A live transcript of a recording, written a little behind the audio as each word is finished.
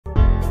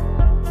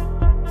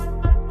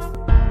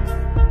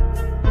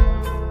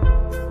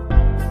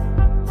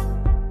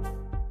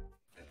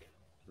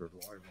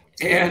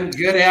And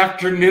good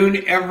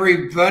afternoon,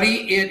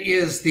 everybody. It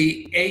is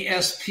the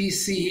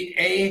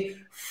ASPCA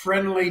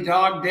Friendly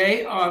Dog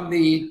Day on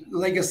the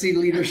Legacy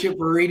Leadership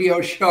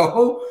Radio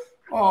Show.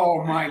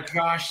 Oh my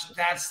gosh,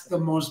 that's the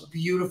most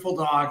beautiful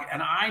dog.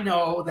 And I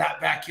know that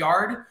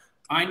backyard.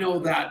 I know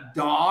that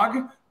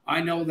dog. I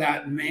know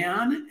that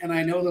man. And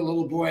I know the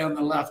little boy on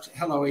the left.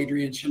 Hello,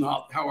 Adrian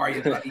Chenault. How are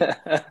you, buddy?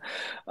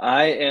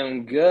 I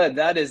am good.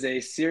 That is a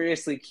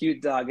seriously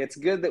cute dog. It's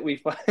good that we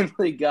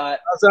finally got.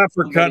 How's that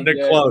for cutting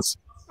it close?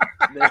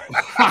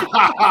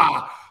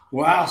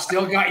 Wow,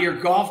 still got your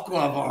golf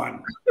glove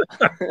on.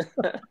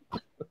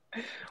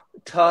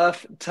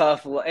 Tough.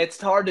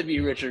 It's hard to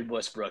be Richard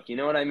Bliss Brooke. You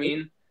know what I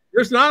mean?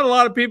 There's not a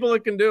lot of people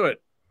that can do it.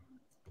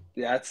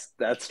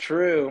 That's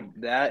true.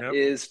 That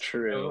is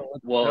true.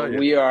 Well, you.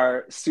 we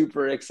are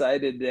super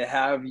excited to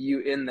have you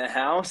in the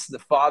house. The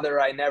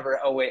father I never.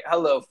 Oh wait,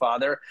 hello,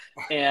 father.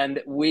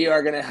 And we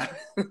are gonna have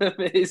an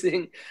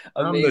amazing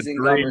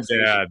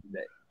conversation dad.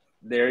 today.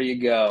 There you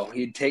go.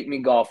 He'd take me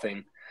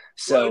golfing.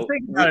 So well,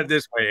 think about it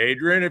this way,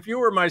 Adrian. If you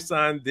were my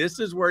son, this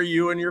is where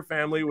you and your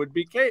family would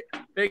be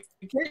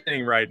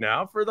vacationing right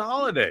now for the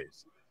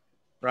holidays,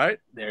 right?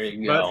 There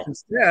you go. But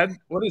instead,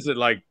 what is it,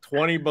 like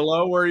 20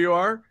 below where you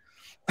are?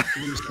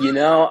 You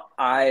know,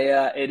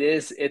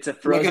 it's a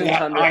frozen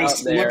tundra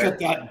out there. Look at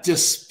that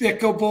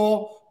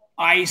despicable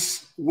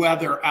ice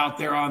weather out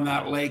there on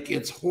that lake.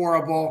 It's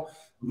horrible.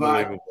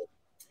 But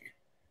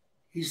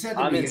he said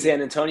I'm in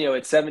San Antonio.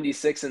 It's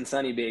 76 and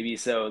sunny, baby.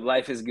 So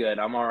life is good.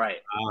 I'm all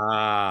right.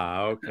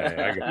 Ah,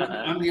 okay.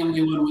 I'm the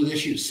only one with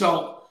issues.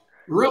 So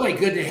really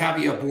good to have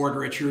you aboard,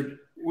 Richard.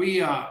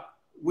 We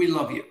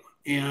love you,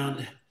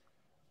 and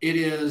it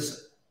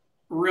is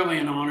really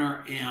an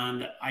honor.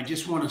 And I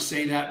just want to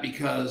say that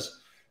because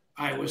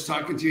I was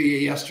talking to you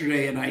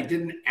yesterday, and I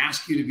didn't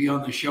ask you to be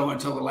on the show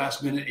until the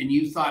last minute, and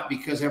you thought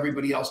because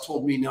everybody else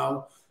told me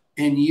no,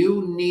 and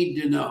you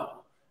need to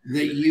know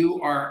that you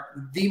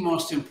are the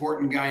most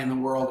important guy in the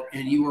world,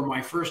 and you were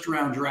my first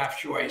round draft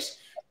choice,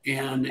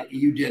 and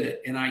you did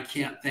it, and I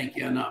can't thank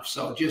you enough.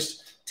 So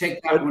just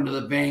take that one to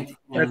the bank.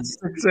 At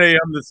 6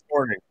 a.m. this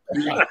morning.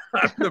 Yeah.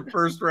 The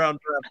first round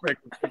draft pick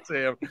at 6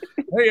 a.m.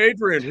 Hey,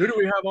 Adrian, who do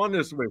we have on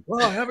this week?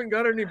 Well, I haven't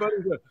got anybody.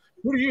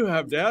 Who do you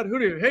have, Dad?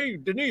 Hey,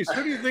 Denise,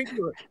 who do you think?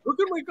 Who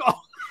can we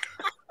call?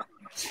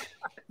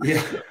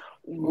 Yeah.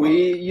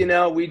 We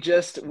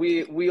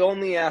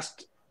only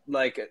asked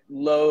like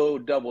low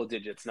double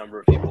digits number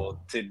of people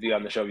to be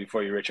on the show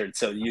before you, Richard.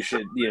 So you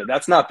should,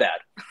 that's not bad.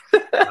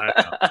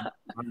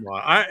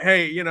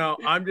 Hey,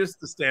 I'm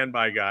just the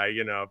standby guy.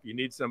 If you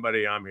need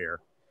somebody, I'm here.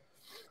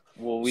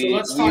 Well,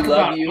 let's talk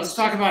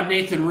about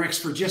Nathan Ricks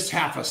for just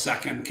half a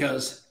second,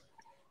 because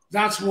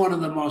that's one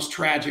of the most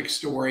tragic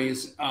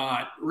stories.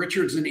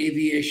 Richard's an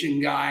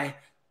aviation guy.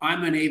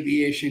 I'm an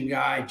aviation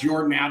guy.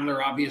 Jordan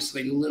Adler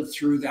obviously lived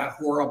through that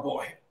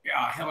horrible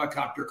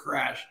helicopter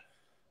crash.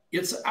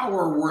 It's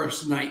our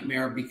worst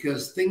nightmare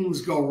because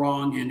things go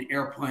wrong in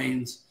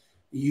airplanes,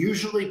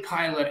 usually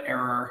pilot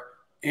error,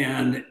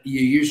 and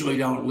you usually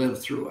don't live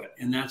through it.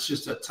 And that's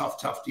just a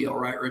tough deal,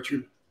 right,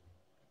 Richard?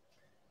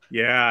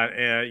 Yeah.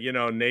 And,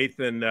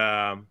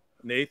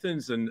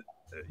 Nathan's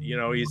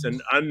he's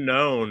an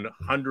unknown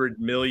 $100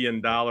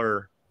 million.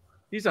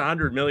 He's a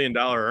 $100 million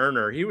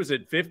earner. He was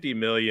at 50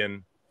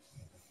 million,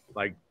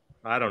 like,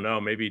 I don't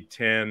know, maybe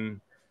 10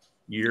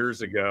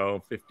 years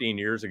ago, 15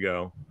 years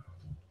ago.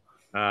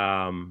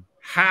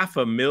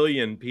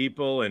 500,000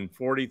 people in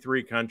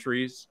 43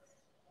 countries.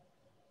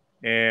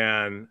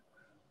 And,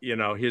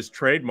 his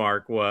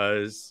trademark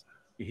was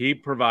he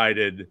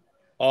provided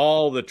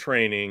all the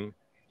training,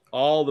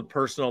 all the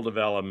personal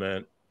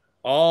development,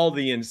 all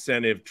the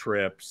incentive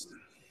trips,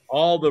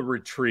 all the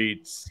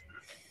retreats,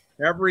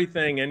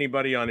 everything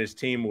anybody on his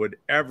team would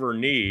ever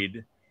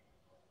need.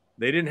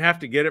 They didn't have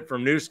to get it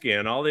from New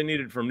Skin. All they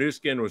needed from New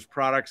Skin was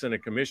products and a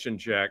commission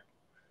check.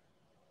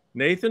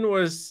 Nathan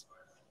was,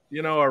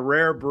 a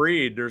rare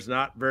breed. There's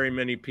not very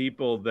many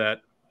people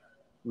that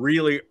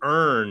really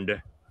earned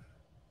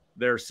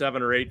their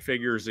 7 or 8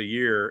 figures a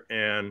year.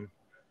 And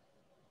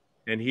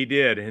he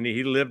did, and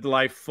he lived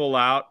life full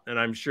out. And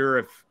I'm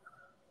sure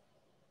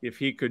if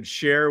he could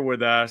share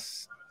with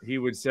us, he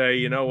would say,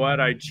 you know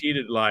what? I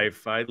cheated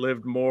life. I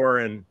lived more,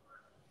 and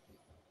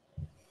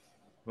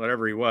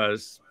whatever he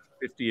was,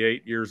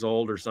 58 years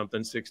old or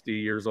something, 60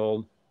 years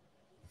old,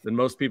 than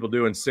most people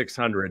do in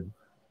 600.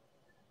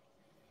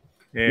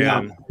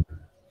 And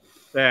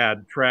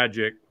sad,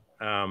 tragic.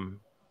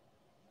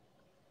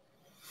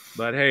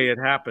 But hey, it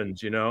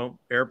happens,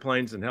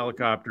 airplanes and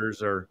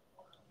helicopters are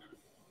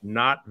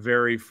not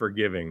very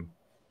forgiving.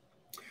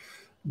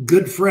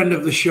 Good friend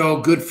of the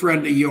show, good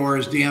friend of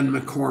yours, Dan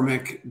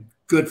McCormick,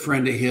 good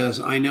friend of his.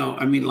 I know,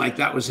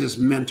 that was his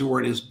mentor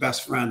and his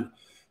best friend.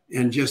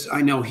 And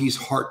I know he's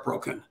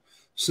heartbroken.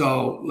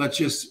 So let's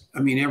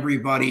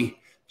everybody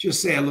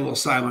just say a little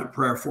silent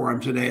prayer for him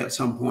today at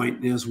some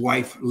point. And his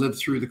wife lived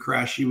through the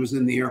crash. She was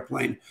in the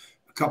airplane,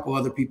 a couple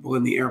other people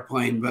in the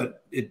airplane,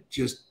 but it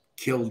just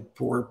killed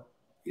poor.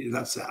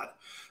 That's sad.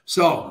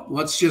 So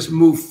let's just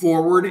move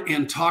forward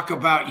and talk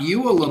about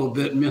you a little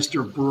bit,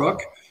 Mr.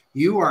 Brooke.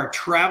 You are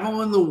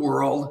traveling the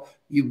world.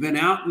 You've been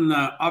out in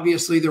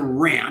obviously the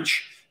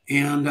ranch.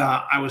 And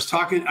I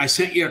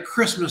sent you a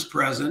Christmas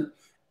present,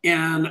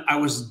 and I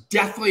was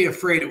deathly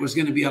afraid it was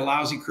going to be a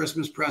lousy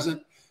Christmas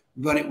present,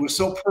 but it was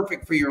so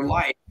perfect for your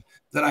life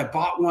that I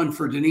bought one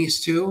for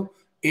Denise too.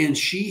 And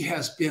she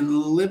has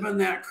been living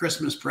that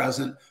Christmas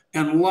present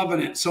and loving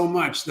it so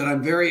much that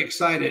I'm very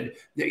excited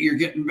that you're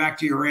getting back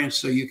to your ranch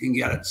so you can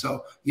get it.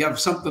 So you have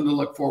something to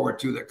look forward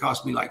to that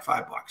cost me like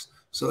 $5.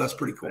 So that's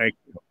pretty cool. Thank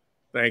you.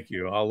 Thank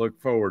you. I'll look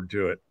forward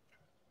to it.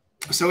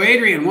 So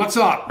Adrian, what's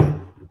up?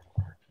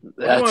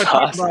 That's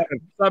awesome. About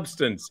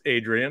substance,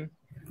 Adrian.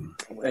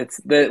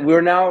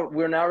 We're now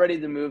ready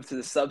to move to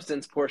the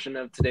substance portion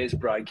of today's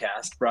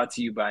broadcast, brought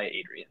to you by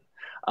Adrian.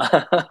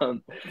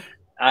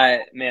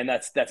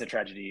 That's a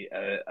tragedy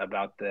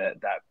about that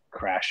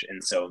crash,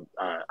 and so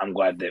I'm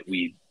glad that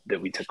we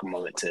took a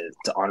moment to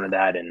honor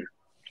that. And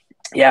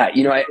yeah,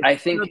 I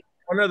think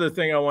one other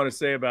thing I want to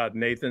say about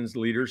Nathan's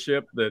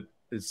leadership that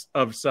is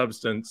of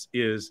substance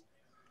is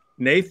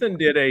Nathan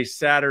did a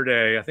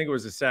Saturday, I think it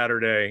was a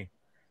Saturday,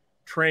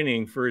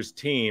 training for his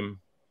team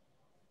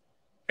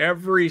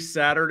every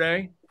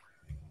Saturday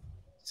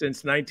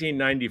since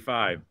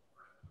 1995.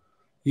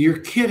 You're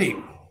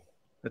kidding.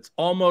 That's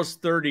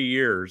almost 30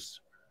 years.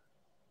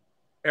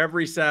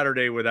 Every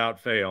Saturday without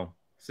fail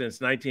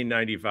since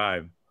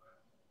 1995.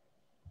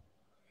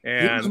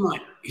 And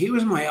he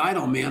was my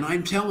idol, man.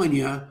 I'm telling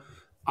you,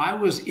 I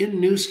was in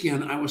New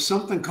Skin. I was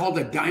something called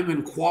a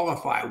Diamond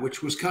Qualify,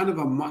 which was kind of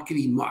a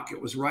muckety muck. It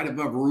was right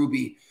above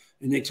Ruby.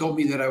 And they told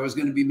me that I was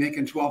going to be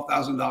making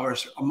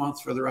 $12,000 a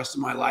month for the rest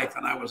of my life.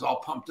 And I was all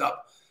pumped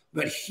up.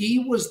 But he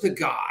was the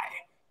guy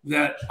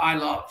that I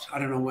loved. I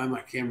don't know why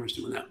my camera's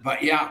doing that.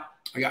 But yeah,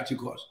 I got too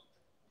close.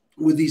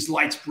 With these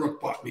lights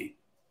Brooke bought me.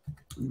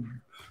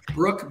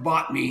 Brooke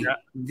bought me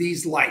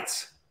these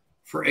lights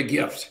for a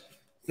gift.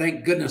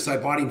 Thank goodness I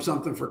bought him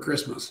something for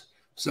Christmas.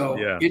 So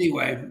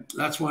anyway,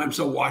 that's why I'm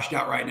so washed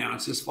out right now.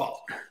 It's his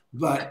fault.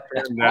 But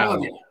all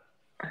of it.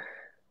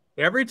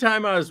 Every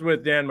time I was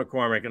with Dan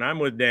McCormick, and I'm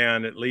with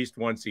Dan at least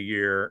once a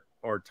year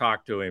or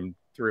talk to him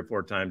 3 or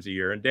 4 times a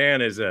year. And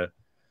Dan is a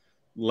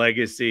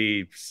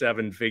legacy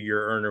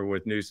 7-figure earner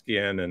with New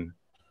Skin and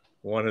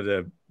one of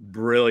the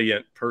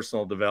brilliant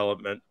personal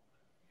development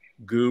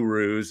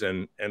gurus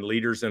and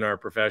leaders in our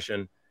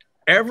profession.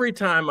 Every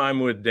time I'm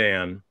with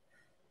Dan,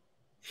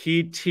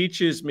 he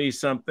teaches me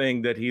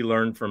something that he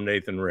learned from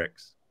Nathan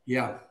Ricks.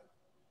 Yeah.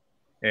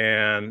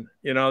 And,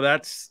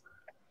 that's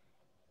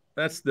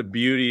the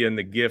beauty and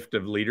the gift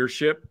of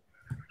leadership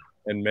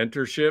and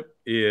mentorship,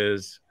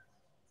 is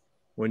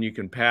when you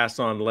can pass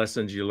on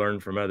lessons you learn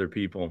from other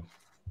people.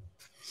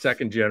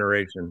 Second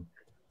generation.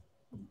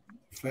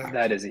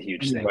 That is a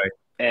huge thing.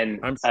 And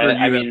I'm sure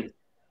have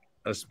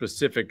a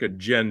specific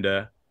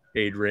agenda,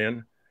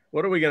 Adrian.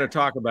 What are we going to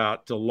talk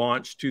about to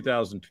launch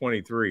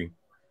 2023?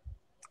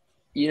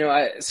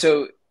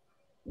 So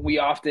we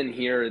often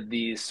hear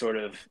these sort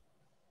of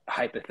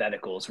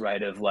hypotheticals,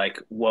 right? Of like,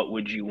 what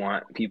would you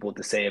want people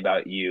to say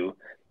about you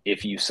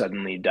if you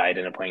suddenly died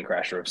in a plane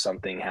crash, or if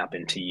something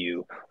happened to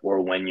you,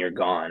 or when you're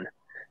gone?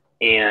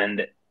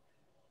 And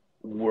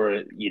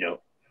we're,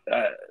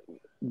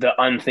 the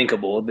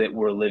unthinkable that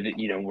we're living,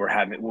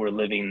 we're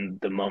living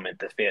the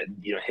moment.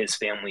 His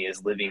family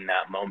is living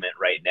that moment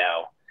right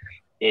now.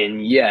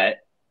 And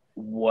yet,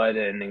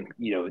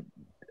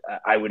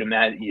 I would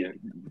imagine,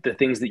 the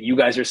things that you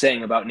guys are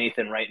saying about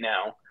Nathan right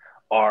now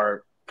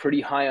are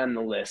pretty high on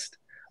the list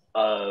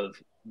of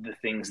the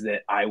things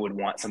that I would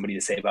want somebody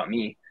to say about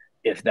me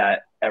if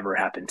that ever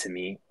happened to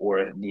me.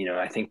 Or,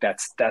 I think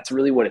that's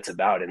really what it's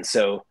about. And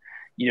so,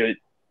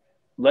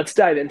 let's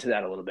dive into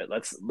that a little bit.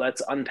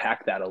 Let's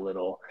unpack that a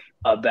little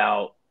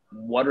about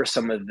what are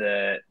some of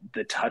the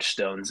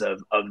touchstones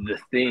of the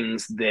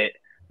things that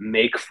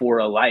make for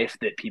a life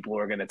that people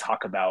are going to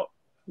talk about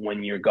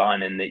when you're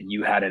gone, and that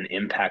you had an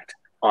impact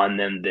on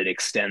them that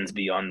extends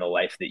beyond the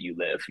life that you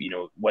live.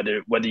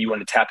 Whether you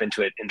want to tap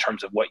into it in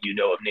terms of what you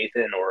know of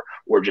Nathan,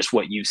 or just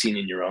what you've seen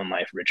in your own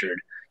life, Richard.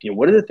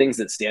 What are the things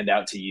that stand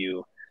out to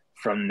you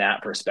from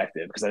that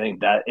perspective? Because I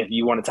think that if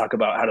you want to talk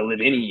about how to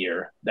live any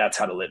year, that's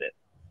how to live it.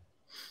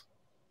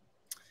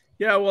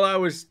 Yeah, well, I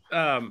was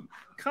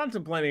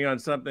contemplating on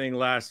something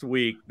last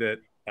week that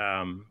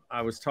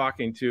I was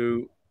talking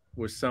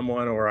with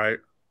someone, or I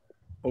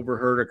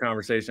overheard a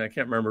conversation. I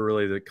can't remember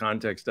really the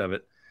context of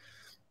it,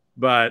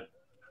 but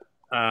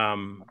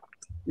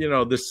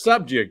the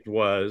subject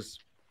was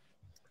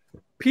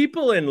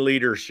people in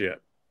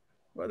leadership,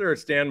 whether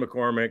it's Dan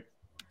McCormick,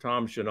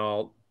 Tom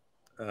Chenault,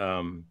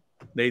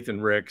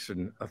 Nathan Ricks,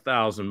 and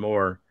 1,000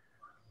 more.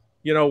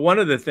 One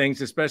of the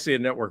things, especially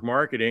in network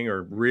marketing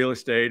or real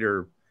estate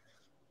or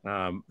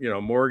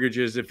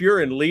mortgages, if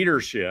you're in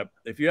leadership,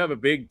 if you have a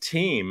big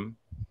team,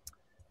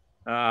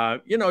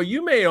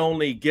 you may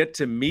only get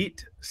to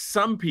meet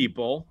some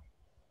people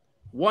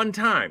one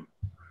time.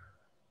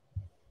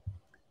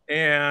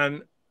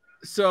 And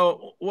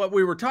so what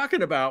we were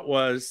talking about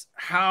was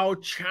how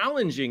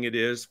challenging it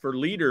is for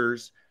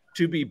leaders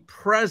to be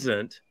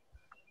present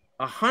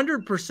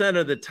 100%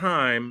 of the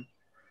time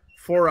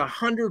for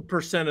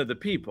 100% of the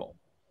people.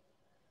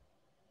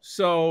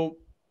 So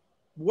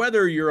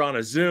whether you're on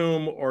a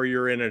Zoom or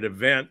you're in an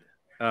event,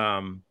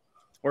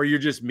 or you're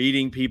just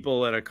meeting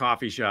people at a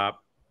coffee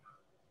shop,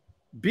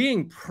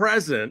 being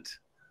present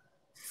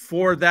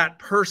for that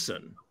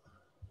person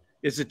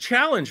is a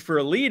challenge for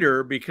a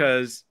leader,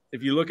 because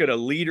if you look at a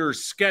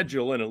leader's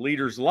schedule and a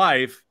leader's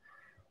life,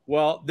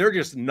 well, they're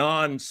just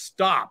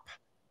nonstop,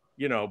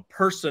 you know,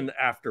 person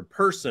after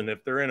person.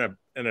 If they're in an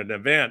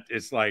event,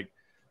 it's like,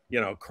 you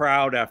know,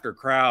 crowd after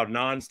crowd,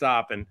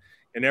 nonstop. And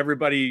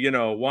everybody, you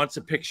know, wants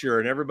a picture,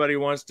 and everybody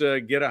wants to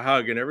get a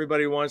hug, and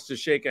everybody wants to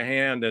shake a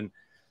hand. And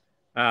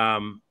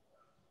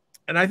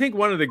I think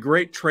one of the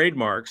great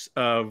trademarks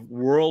of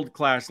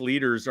world-class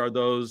leaders are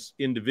those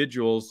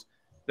individuals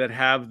that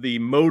have the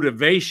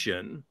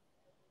motivation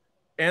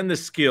and the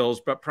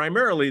skills, but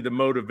primarily the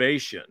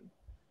motivation,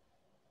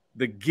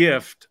 the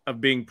gift of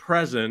being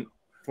present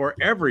for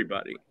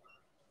everybody.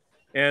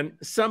 And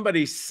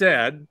somebody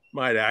said,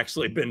 might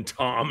actually have been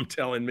Tom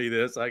telling me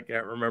this, I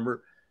can't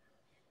remember,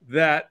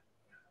 that,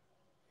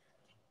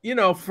 you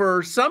know,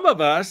 for some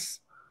of us,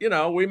 you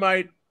know, we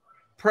might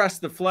press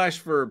the flesh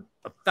for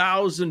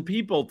 1,000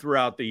 people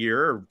throughout the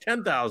year, or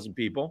 10,000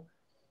 people.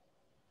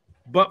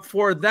 But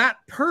for that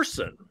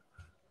person,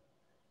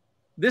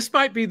 this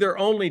might be their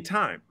only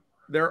time,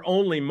 their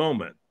only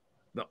moment,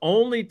 the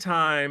only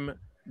time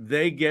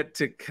they get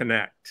to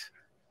connect,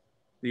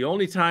 the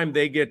only time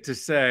they get to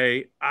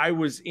say, I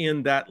was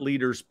in that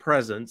leader's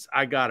presence.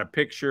 I got a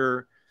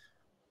picture,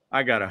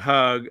 I got a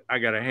hug, I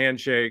got a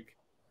handshake,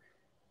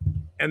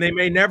 and they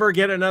may never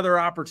get another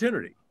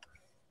opportunity.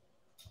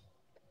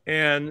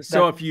 And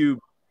so if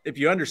you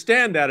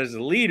understand that as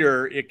a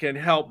leader, it can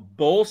help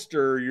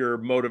bolster your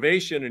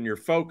motivation and your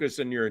focus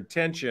and your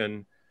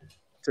intention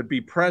to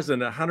be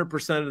present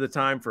 100% of the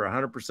time for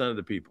 100% of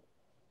the people.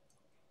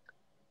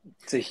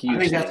 It's a huge I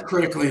think that's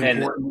critically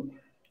important,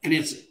 and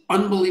it's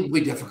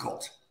unbelievably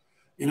difficult.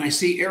 And I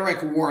see Eric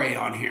Worre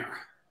on here,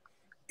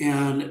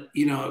 and,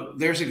 you know,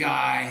 there's a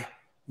guy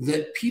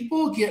that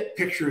people get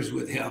pictures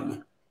with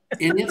him,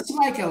 and it's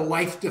like a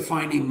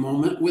life-defining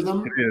moment with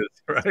him. It is,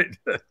 right?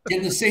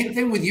 And the same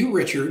thing with you,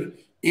 Richard.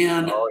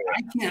 And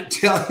I can't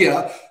tell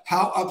you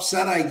how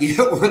upset I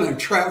get when I'm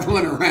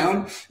traveling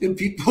around and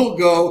people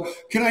go,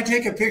 can I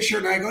take a picture?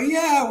 And I go,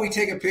 yeah, we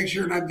take a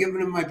picture. And I'm giving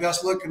them my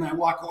best look, and I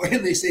walk away,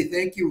 and they say,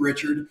 thank you,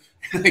 Richard.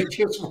 And I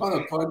just want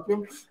to punch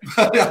them,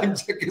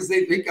 but because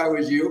they think I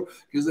was you,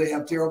 because they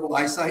have terrible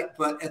eyesight.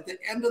 But at the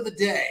end of the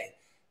day,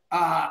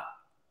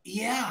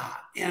 yeah.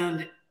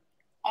 And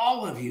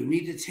all of you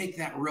need to take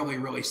that really,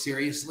 really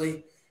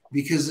seriously,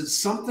 because it's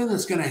something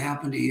that's going to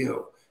happen to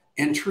you.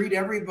 And treat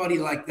everybody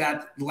like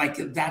that, like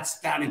that's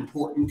that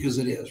important, because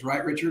it is,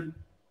 right, Richard?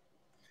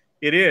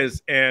 It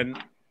is. And,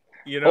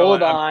 you know,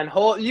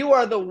 hold. You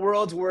are the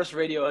world's worst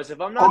radio host. If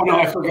I'm not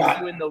going to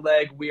kick you in the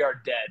leg, we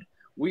are dead.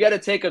 We got to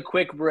take a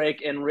quick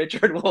break, and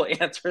Richard will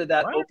answer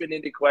that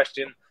open-ended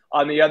question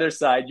on the other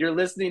side. You're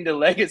listening to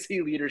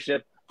Legacy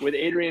Leadership with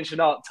Adrian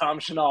Chenault, Tom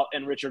Chenault,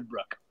 and Richard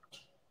Brooke.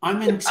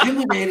 I'm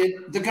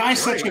intimidated. The guy's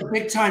such a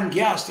big-time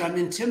guest. I'm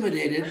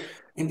intimidated.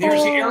 And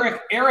there's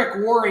Eric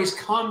Worre's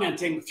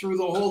commenting through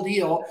the whole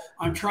deal.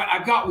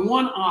 I've got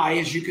one eye,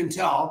 as you can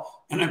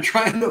tell, and I'm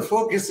trying to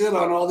focus in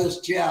on all this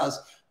jazz.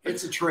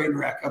 It's a train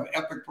wreck of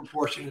epic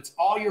proportion. It's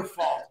all your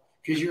fault,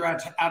 because you're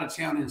out of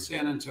town in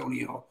San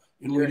Antonio.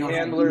 And your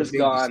handler's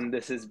gone.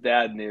 This is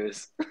bad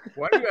news.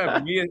 Why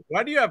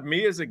do you have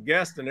me as a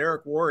guest and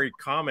Eric Worre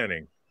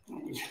commenting?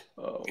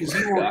 All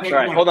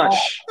right, hold on.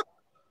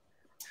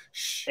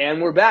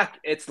 And we're back.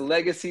 It's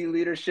Legacy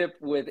Leadership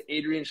with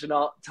Adrian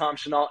Chenault, Tom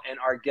Chenault, and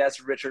our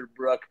guest, Richard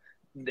Brooke.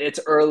 It's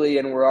early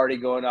and we're already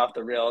going off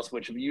the rails,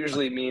 which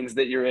usually means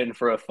that you're in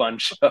for a fun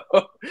show.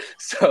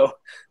 So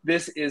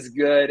this is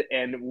good,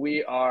 and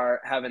we are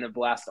having a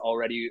blast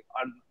already.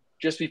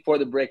 Just before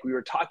the break, we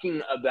were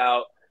talking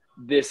about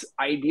this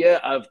idea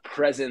of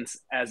presence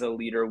as a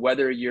leader,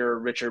 whether you're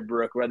Richard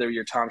Brooke, whether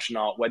you're Tom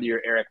Chenault, whether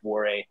you're Eric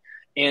Worre,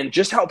 and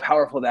just how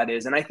powerful that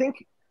is. And I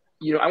think,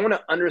 you know, I want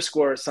to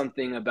underscore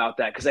something about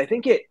that, because I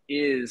think it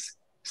is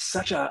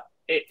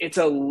it's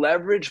a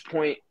leverage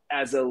point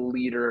as a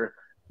leader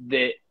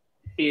that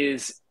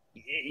it's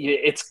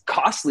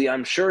costly,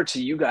 I'm sure,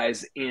 to you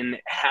guys in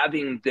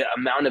having the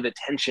amount of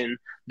attention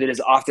that is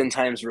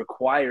oftentimes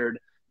required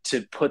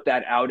to put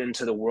that out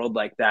into the world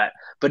like that.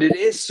 But it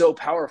is so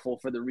powerful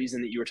for the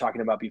reason that you were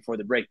talking about before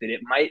the break, that it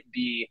might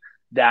be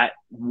that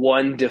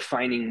one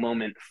defining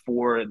moment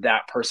for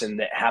that person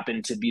that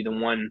happened to be the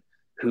one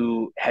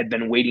who had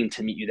been waiting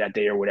to meet you that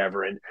day or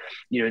whatever. And,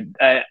 you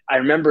know, I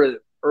remember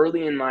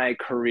early in my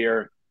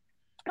career,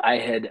 I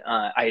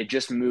had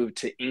just moved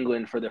to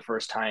England for the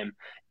first time.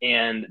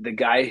 And the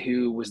guy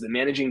who was the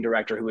managing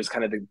director, who was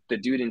kind of the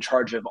dude in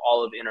charge of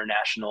all of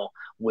international,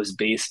 was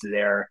based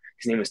there.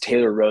 His name was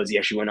Taylor Rose. He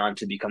actually went on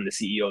to become the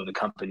CEO of the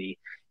company.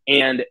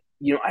 And,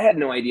 you know, I had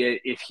no idea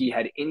if he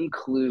had any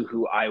clue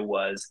who I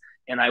was.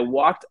 And I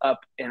walked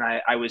up and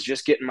I was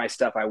just getting my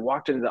stuff. I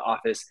walked into the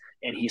office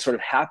and he sort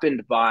of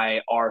happened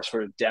by our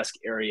sort of desk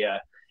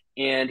area.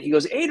 And he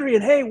goes,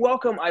 Adrian, hey,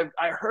 welcome.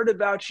 I heard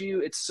about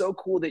you. It's so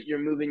cool that you're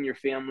moving your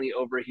family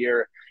over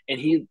here. And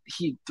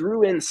he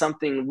threw in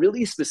something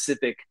really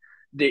specific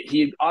that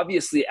he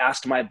obviously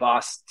asked my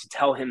boss to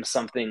tell him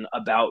something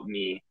about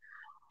me.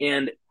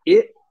 And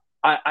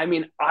I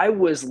mean, I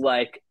was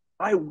like,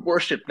 I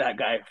worshiped that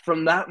guy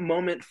from that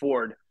moment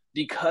forward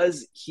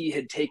because he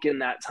had taken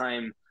that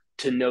time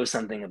to know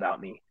something about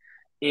me.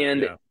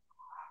 And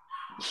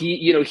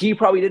he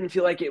probably didn't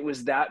feel like it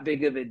was that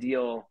big of a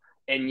deal,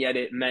 and yet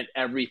it meant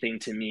everything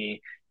to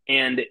me.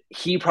 And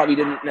he probably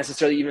didn't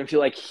necessarily even feel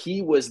like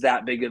he was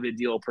that big of a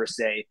deal per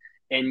se,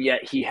 and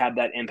yet he had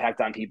that impact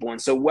on people.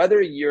 And so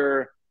whether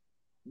you're,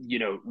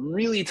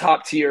 really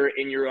top tier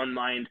in your own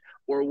mind,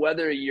 or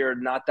whether you're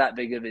not that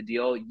big of a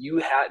deal,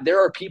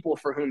 there are people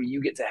for whom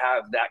you get to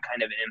have that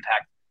kind of an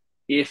impact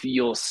if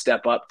you'll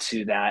step up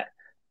to that.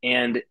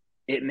 And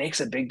it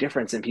makes a big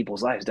difference in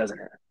people's lives, doesn't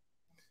it?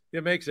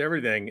 It makes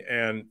everything.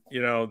 And,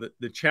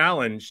 the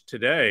challenge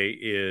today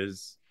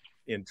is,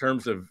 in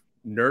terms of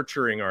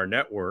nurturing our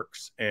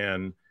networks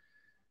and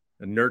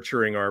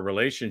nurturing our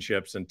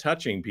relationships and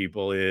touching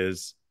people,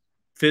 is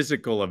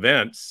physical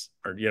events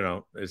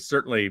is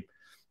certainly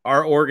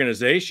our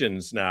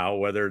organizations now,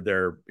 whether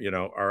they're,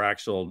 our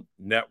actual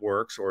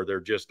networks or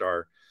they're just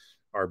our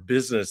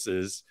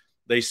businesses,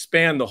 they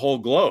span the whole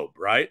globe,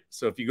 right?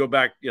 So if you go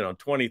back,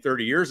 20,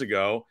 30 years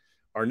ago,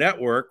 our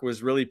network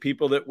was really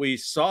people that we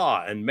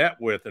saw and met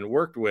with and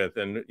worked with.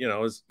 And, it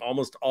was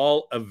almost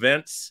all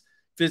events,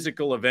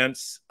 physical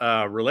events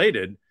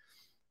related.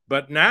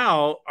 But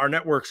now our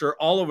networks are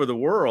all over the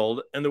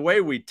world. And the way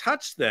we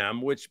touch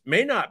them, which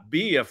may not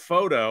be a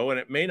photo and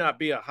it may not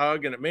be a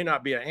hug and it may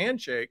not be a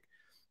handshake,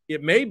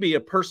 it may be a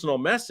personal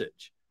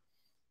message.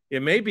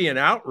 It may be an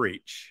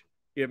outreach.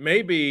 It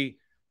may be,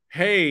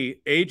 hey,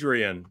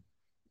 Adrian,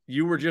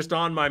 you were just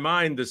on my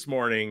mind this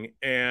morning,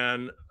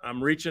 and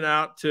I'm reaching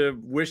out to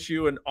wish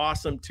you an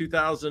awesome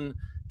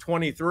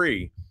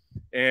 2023.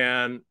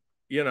 And,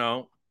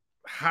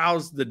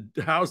 how's the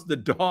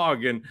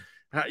dog? And,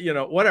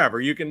 whatever.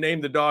 You can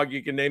name the dog,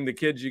 you can name the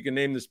kids, you can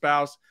name the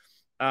spouse.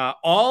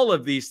 All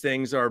of these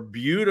things are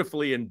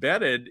beautifully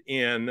embedded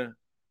in,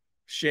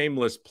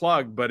 shameless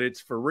plug, but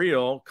it's for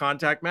real,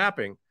 contact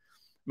mapping. I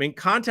mean,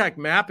 contact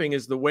mapping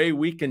is the way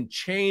we can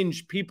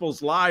change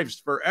people's lives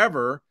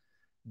forever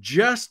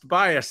just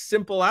by a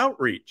simple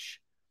outreach.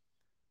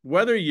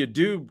 Whether you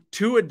do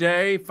 2 a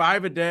day,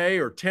 5 a day,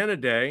 or 10 a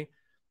day,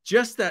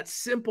 just that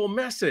simple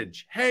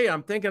message. Hey,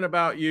 I'm thinking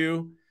about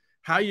you.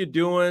 How you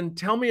doing?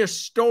 Tell me a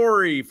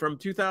story from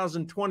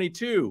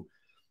 2022.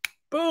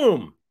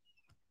 Boom.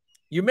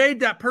 You made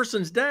that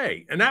person's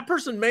day. And that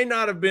person may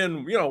not have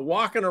been,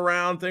 walking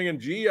around thinking,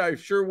 gee, I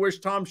sure wish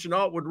Tom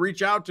Chenault would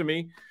reach out to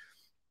me.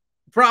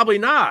 Probably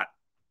not,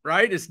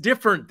 right? It's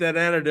different than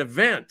at an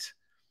event,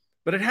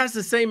 but it has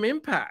the same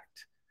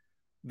impact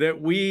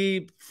that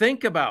we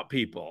think about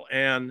people.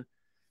 And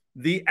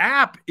the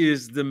app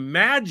is the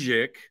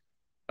magic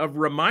of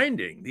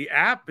reminding. The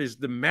app is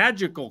the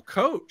magical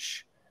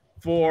coach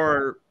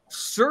for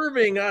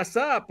serving us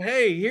up.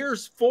 Hey,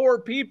 here's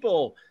 4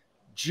 people.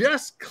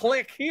 Just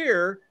click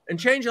here and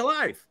change a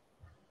life.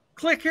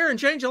 Click here and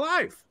change a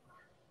life.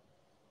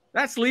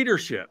 That's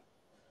leadership.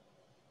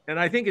 And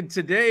I think in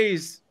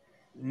today's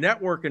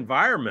network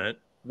environment,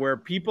 where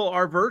people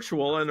are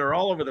virtual and they're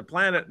all over the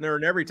planet and they're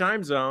in every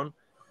time zone,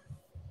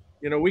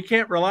 we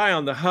can't rely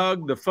on the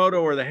hug, the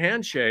photo, or the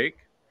handshake.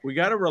 We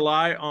got to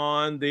rely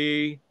on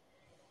the,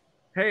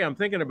 hey, I'm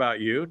thinking about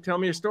you. Tell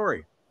me a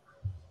story.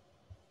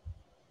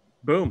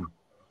 Boom.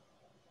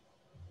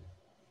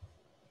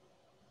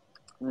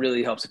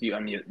 Really helps if you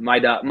unmute. My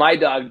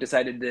dog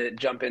decided to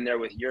jump in there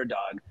with your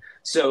dog.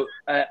 So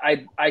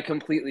I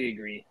completely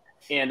agree.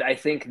 And I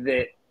think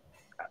that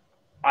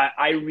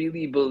I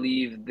really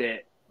believe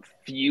that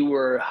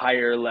fewer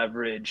higher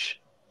leverage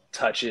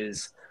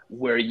touches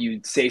where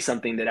you say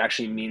something that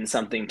actually means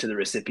something to the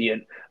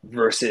recipient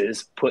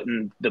versus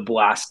putting the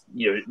blast,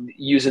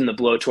 using the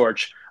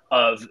blowtorch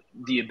of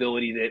the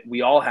ability that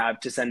we all have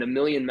to send a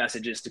million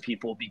messages to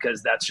people,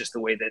 because that's just the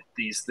way that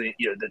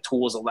the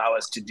tools allow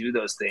us to do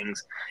those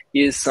things,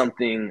 is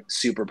something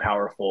super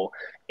powerful.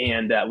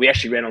 And we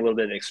actually ran a little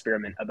bit of an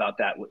experiment about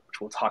that, which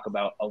we'll talk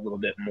about a little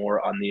bit more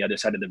on the other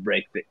side of the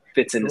break, that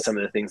fits into some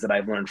of the things that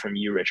I've learned from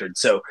you, Richard.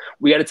 So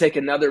we got to take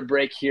another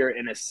break here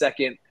in a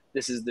second.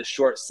 This is the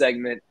short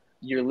segment.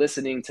 You're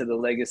listening to the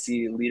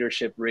Legacy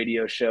Leadership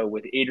Radio Show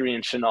with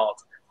Adrian Chenault,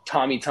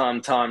 Tom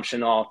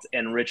Chenault,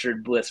 and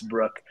Richard Bliss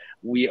Brooke.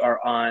 We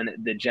are on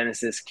the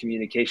Genesis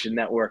Communication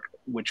Network,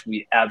 which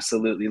we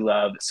absolutely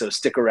love. So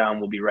stick around.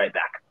 We'll be right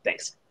back.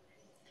 Thanks.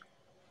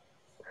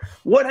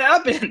 What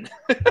happened?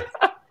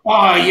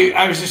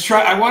 I was just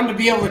I wanted to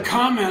be able to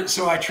comment,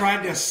 so I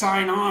tried to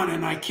sign on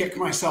and I kicked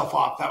myself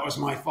off. That was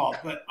my fault.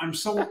 But I'm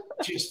so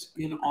just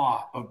in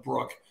awe of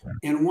Brooke.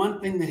 And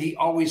one thing that he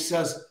always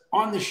says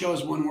on the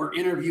shows when we're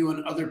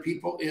interviewing other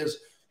people is,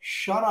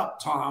 shut up,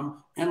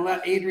 Tom, and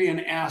let Adrian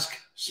ask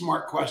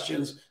smart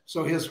questions.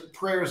 So his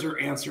prayers are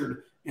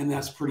answered, and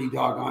that's pretty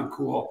doggone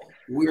cool.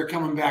 We're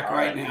coming back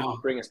right now.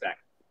 Bring us back.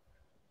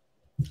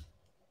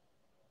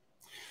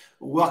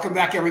 Welcome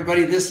back,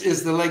 everybody. This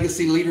is the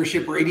Legacy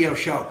Leadership Radio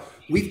Show.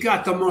 We've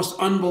got the most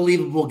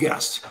unbelievable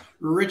guest.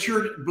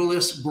 Richard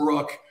Bliss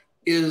Brooke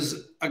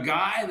is a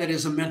guy that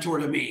is a mentor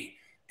to me.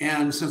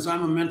 And since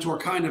I'm a mentor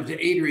kind of to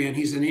Adrian,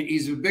 he's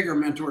a bigger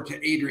mentor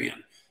to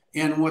Adrian.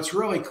 And what's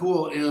really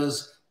cool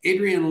is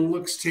Adrian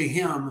looks to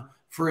him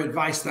for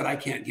advice that I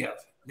can't give.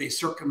 They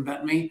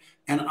circumvent me.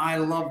 And I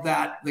love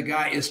that the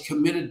guy is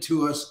committed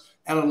to us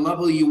at a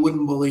level you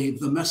wouldn't believe.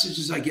 The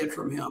messages I get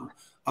from him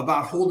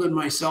about holding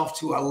myself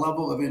to a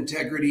level of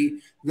integrity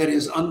that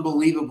is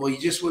unbelievable. You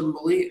just wouldn't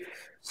believe.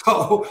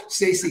 So,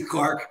 Stacey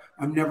Clark,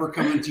 I'm never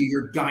coming to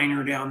your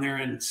diner down there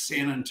in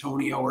San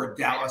Antonio or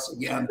Dallas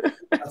again.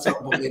 That's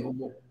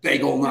unbelievable.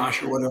 Bagel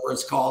Nosh or whatever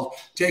it's called.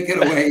 Take it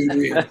away,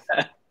 Adrian.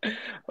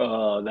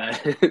 Oh,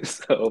 that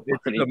is so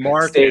funny. The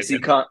market,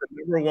 the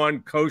number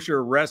one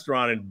kosher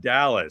restaurant in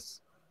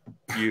Dallas.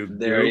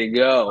 There you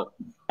go.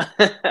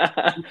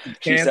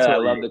 She said, I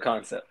love the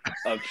concept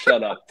of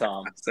shut up,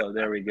 Tom. So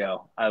there we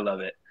go. I love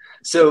it.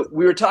 So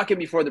we were talking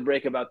before the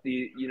break about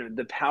the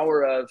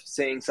power of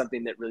saying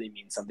something that really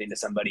means something to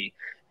somebody.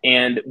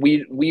 And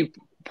we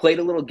played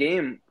a little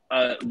game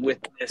with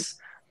this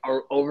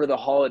over the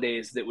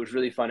holidays that was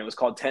really fun. It was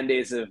called 10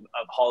 Days of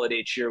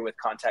Holiday Cheer with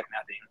Contact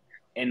Mapping.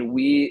 And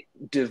we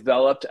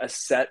developed a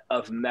set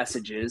of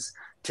messages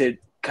to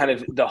kind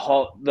of the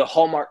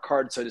hallmark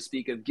card, so to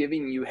speak, of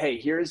giving you, hey,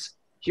 here's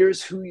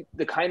who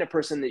the kind of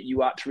person that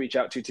you ought to reach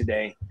out to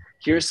today.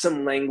 Here's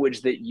some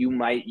language that you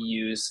might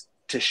use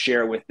to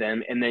share with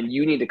them. And then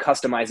you need to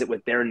customize it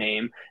with their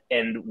name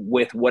and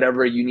with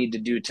whatever you need to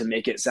do to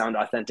make it sound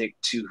authentic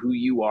to who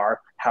you are,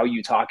 how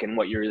you talk, and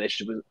what your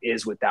relationship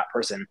is with that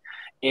person.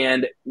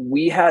 And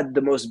we had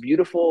the most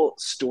beautiful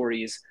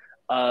stories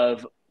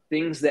of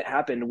things that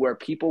happened where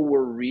people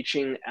were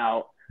reaching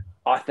out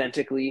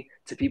authentically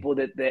to people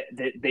that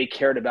they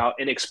cared about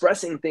and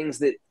expressing things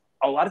that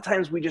a lot of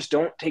times we just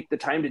don't take the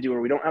time to do,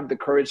 or we don't have the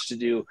courage to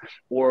do,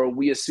 or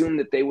we assume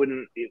that they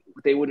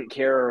wouldn't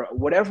care, or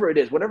whatever it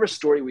is, whatever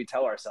story we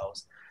tell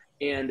ourselves.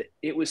 And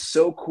it was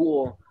so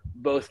cool,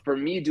 both for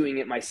me doing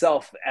it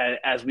myself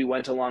as we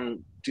went along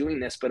doing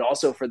this, but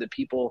also for the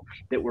people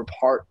that were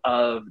part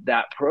of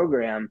that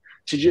program,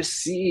 to just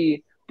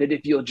see that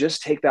if you'll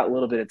just take that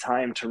little bit of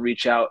time to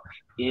reach out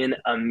in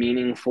a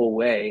meaningful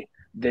way,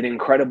 that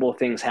incredible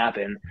things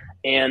happen.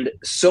 And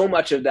so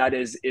much of that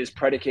is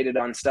predicated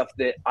on stuff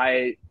that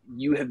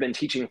you have been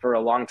teaching for a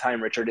long time,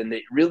 Richard, and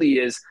that really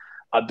is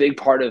a big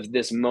part of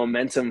this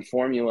momentum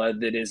formula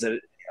that is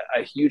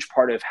a huge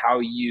part of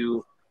how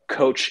you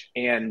coach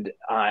and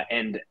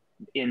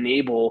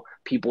enable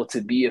people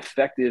to be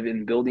effective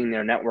in building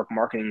their network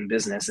marketing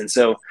business. And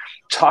so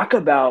talk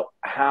about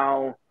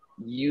how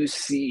you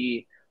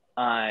see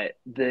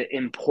the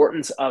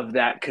importance of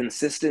that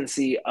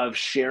consistency of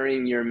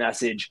sharing your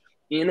message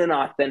in an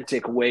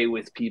authentic way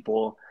with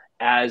people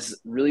as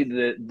really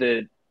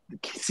the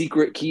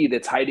secret key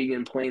that's hiding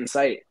in plain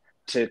sight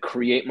to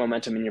create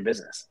momentum in your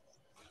business.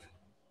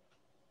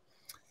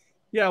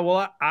 Yeah,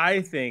 well,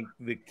 I think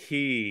the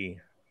key,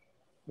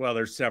 well,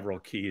 there's several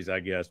keys, I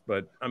guess,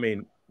 but I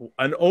mean,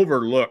 an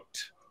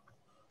overlooked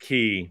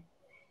key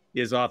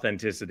is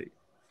authenticity.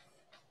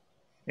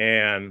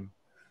 And,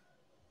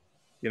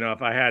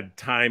 if I had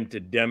time to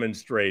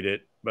demonstrate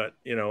it, but,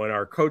 in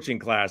our coaching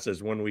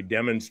classes, when we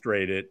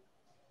demonstrate it,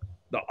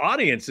 the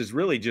audience is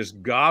really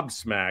just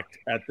gobsmacked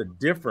at the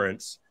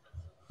difference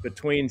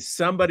between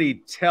somebody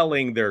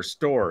telling their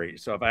story.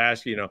 So if I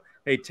ask you,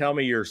 hey, tell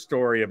me your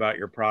story about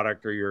your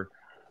product or your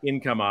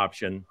income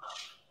option,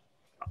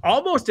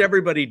 almost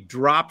everybody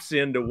drops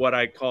into what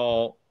I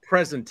call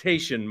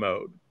presentation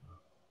mode.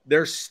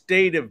 Their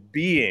state of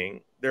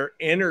being, their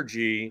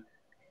energy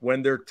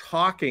when they're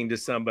talking to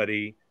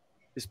somebody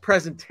is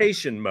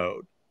presentation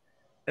mode.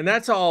 And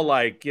that's all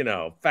like,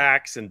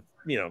 facts and,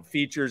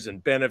 features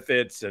and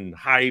benefits and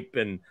hype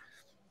and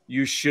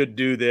you should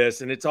do this.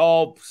 And it's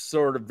all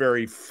sort of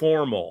very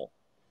formal.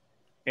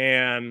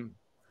 And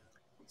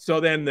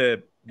so then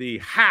the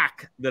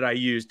hack that I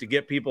use to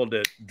get people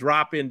to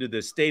drop into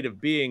the state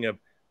of being of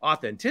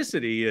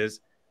authenticity is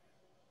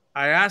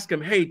I ask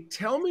them, hey,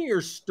 tell me your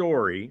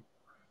story,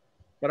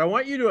 but I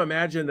want you to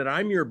imagine that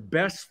I'm your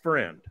best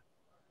friend.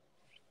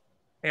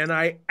 And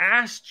I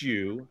asked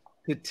you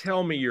to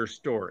tell me your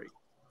story,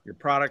 your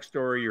product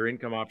story, your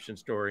income option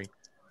story.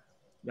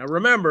 Now,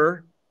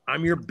 remember,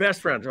 I'm your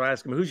best friend. So I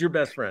ask them, who's your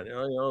best friend?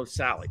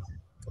 Sally.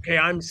 Okay,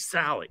 I'm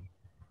Sally.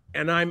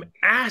 And I'm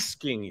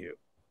asking you,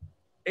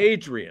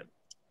 Adrian,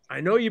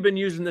 I know you've been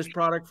using this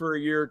product for a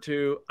year or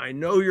two. I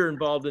know you're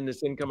involved in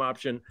this income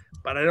option,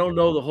 but I don't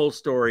know the whole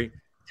story.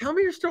 Tell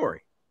me your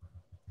story.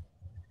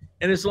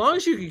 And as long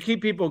as you can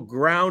keep people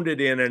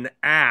grounded in and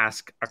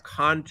ask a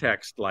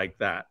context like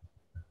that,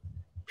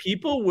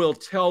 people will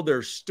tell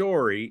their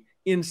story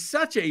in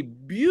such a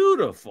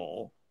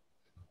beautiful,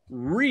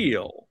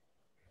 real,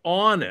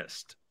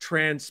 honest,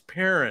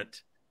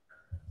 transparent,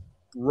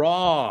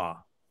 raw,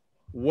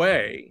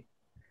 way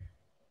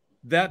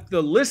that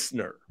the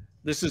listener,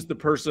 this is the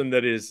person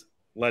that is,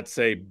 let's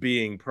say,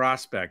 being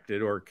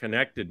prospected or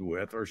connected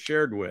with or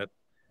shared with,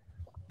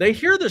 they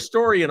hear the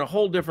story in a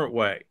whole different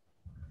way.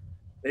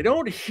 They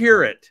don't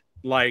hear it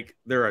like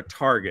they're a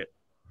target.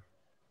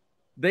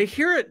 They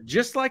hear it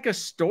just like a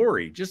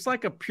story, just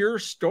like a pure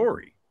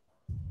story.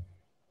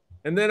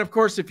 And then, of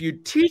course, if you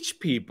teach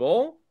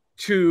people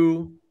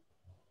to,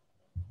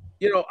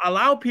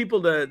 allow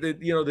people to,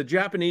 the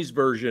Japanese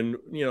version,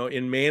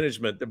 in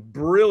management, the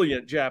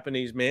brilliant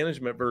Japanese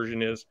management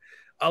version is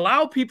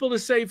allow people to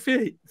save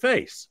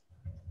face.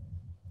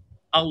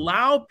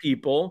 Allow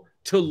people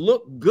to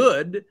look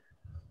good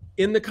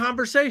in the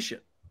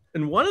conversation.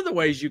 And one of the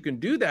ways you can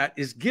do that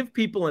is give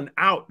people an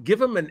out, give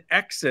them an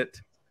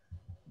exit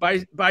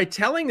by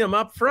telling them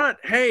up front,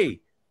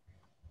 hey,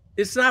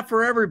 it's not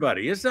for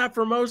everybody. It's not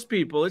for most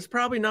people. It's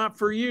probably not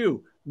for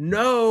you.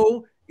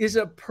 No is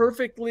a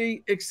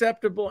perfectly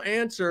acceptable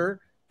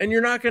answer, and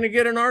you're not going to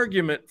get an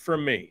argument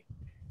from me.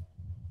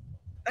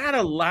 That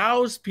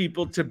allows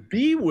people to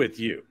be with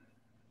you.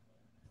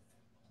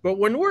 But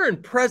when we're in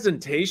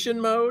presentation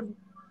mode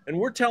and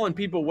we're telling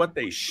people what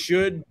they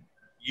should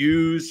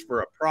use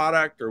for a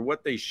product or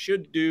what they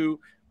should do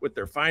with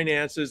their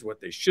finances, what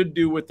they should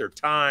do with their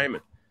time,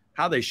 and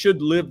how they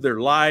should live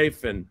their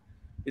life, and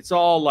it's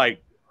all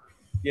like,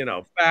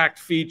 fact,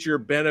 feature,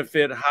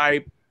 benefit,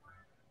 hype,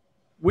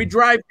 we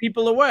drive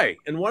people away.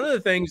 And one of the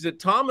things that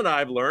Tom and I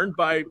have learned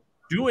by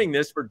doing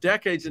this for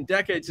decades and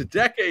decades and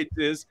decades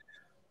is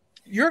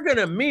you're going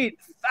to meet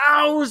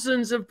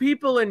thousands of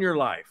people in your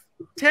life,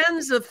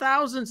 tens of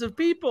thousands of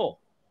people,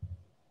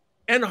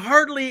 and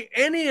hardly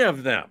any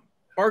of them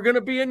are going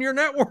to be in your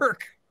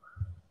network.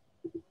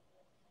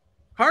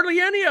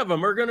 Hardly any of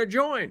them are going to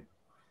join.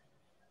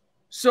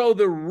 So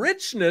the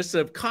richness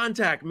of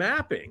contact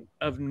mapping,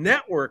 of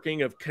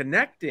networking, of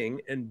connecting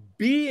and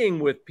being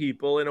with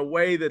people in a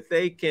way that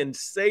they can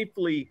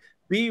safely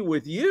be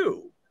with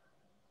you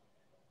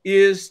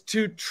is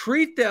to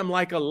treat them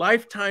like a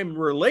lifetime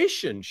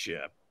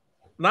relationship,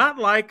 not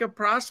like a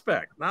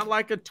prospect, not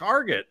like a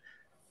target.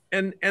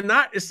 And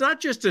it's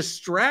not just a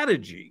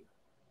strategy.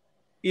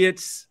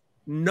 It's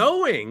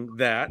knowing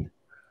that,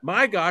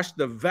 my gosh,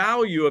 the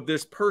value of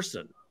this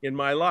person in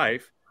my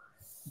life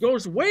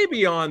goes way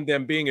beyond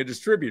them being a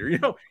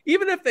distributor.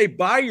 Even if they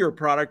buy your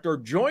product or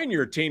join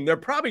your team, they're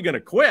probably going to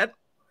quit,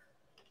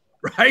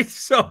 right?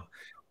 So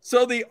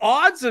the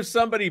odds of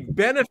somebody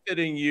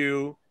benefiting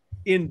you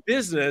in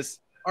business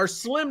are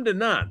slim to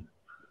none,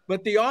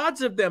 but the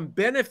odds of them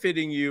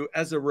benefiting you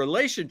as a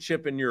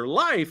relationship in your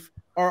life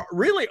are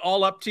really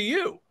all up to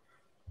you.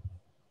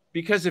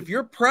 Because if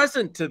you're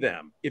present to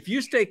them, if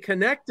you stay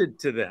connected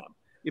to them,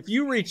 if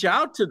you reach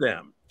out to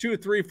them 2,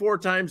 3, 4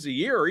 times a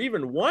year, or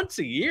even once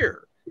a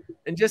year,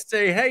 and just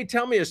say, hey,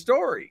 tell me a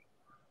story.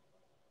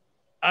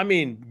 I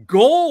mean,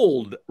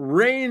 gold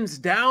rains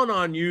down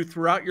on you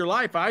throughout your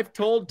life. I've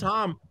told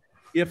Tom,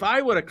 if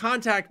I would have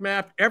contact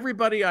mapped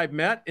everybody I've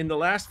met in the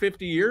last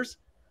 50 years,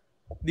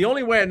 the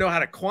only way I know how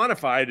to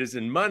quantify it is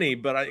in money,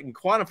 but I can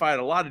quantify it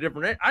a lot of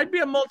different ways. I'd be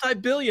a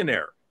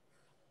multi-billionaire.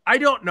 I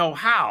don't know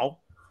how,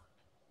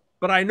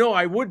 but I know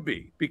I would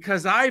be,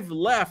 because I've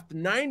left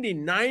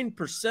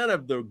 99%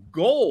 of the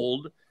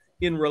gold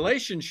in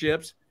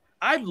relationships.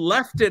 I've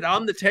left it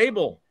on the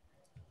table.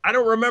 I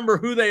don't remember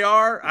who they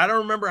are. I don't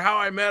remember how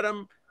I met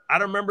them. I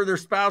don't remember their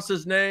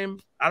spouse's name.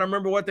 I don't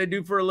remember what they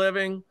do for a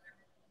living.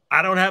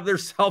 I don't have their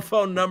cell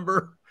phone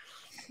number.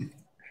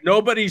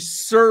 Nobody's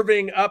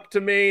serving up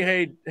to me,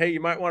 hey, you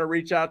might want to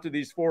reach out to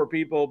these 4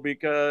 people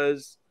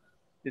because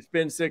it's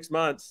been 6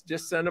 months.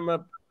 Just send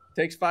them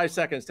takes 5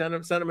 seconds. Send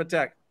them a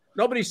text.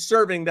 Nobody's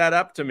serving that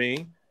up to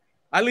me.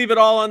 I leave it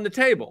all on the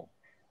table.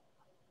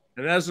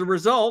 And as a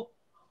result,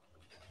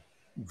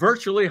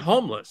 virtually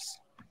homeless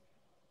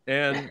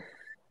and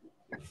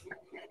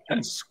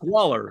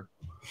squalor.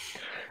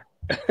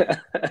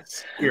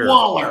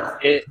 Squalor.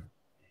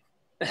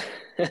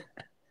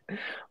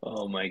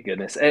 Oh my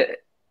goodness.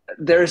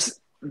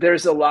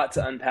 There's a lot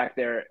to unpack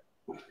there.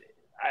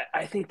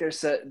 I think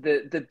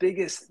the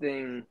biggest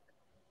thing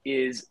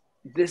is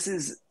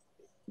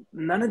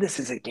none of this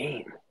is a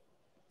game.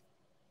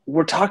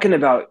 We're talking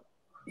about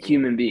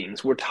human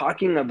beings. We're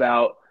talking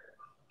about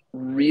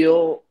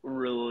real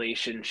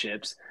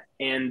relationships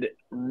and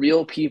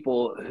real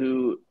people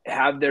who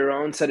have their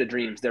own set of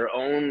dreams, their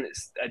own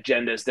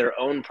agendas, their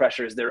own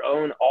pressures, their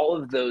own, all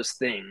of those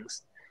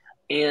things.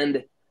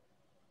 And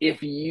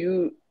if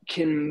you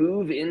can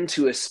move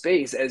into a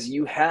space as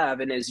you have,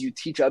 and as you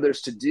teach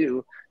others to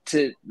do,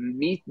 to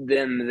meet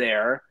them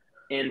there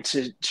and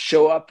to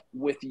show up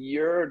with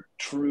your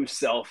true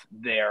self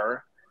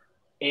there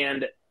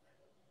and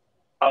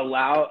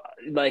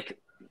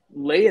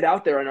lay it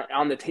out there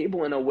on the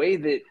table in a way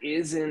that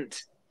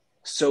isn't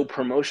so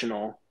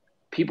promotional,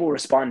 people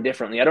respond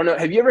differently. I don't know.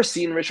 Have you ever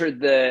seen, Richard,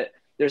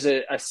 there's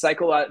a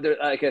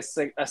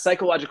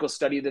psychological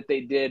study that they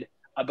did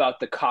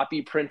about the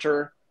copy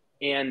printer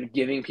and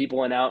giving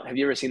people an out? Have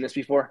you ever seen this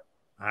before?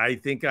 I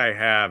think I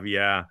have.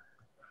 Yeah.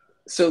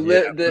 So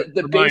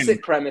the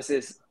basic premise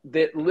is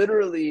that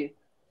literally,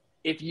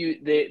 if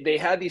they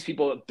had these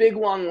people, a big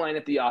long line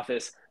at the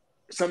office,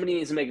 somebody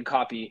needs to make a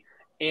copy,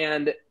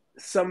 and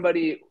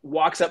somebody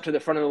walks up to the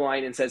front of the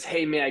line and says,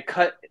 "Hey, may I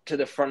cut to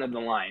the front of the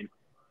line?"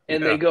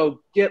 And they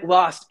go, "Get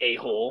lost,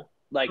 a-hole,"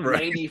 like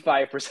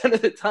 95%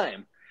 of the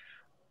time.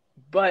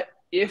 But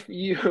if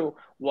you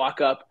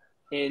walk up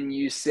and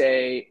you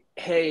say,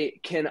 "Hey,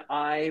 can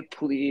I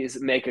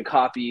please make a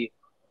copy?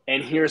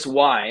 And here's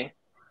why."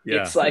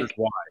 It's like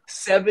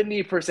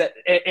 70%.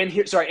 And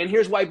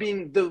here's why,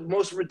 being the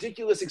most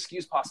ridiculous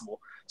excuse possible.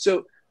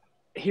 So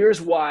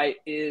here's why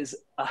is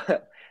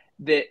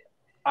that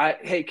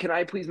hey, can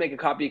I please make a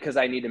copy because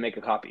I need to make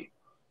a copy?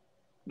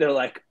 They're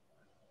like,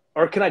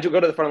 or can I go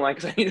to the front of the line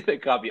because I need to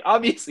make a copy?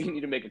 Obviously, you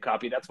need to make a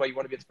copy. That's why you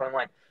want to be at the front of the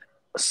line.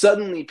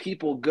 Suddenly,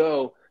 people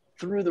go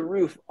through the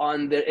roof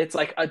on it's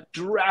like a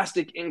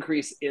drastic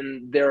increase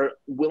in their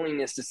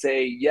willingness to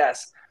say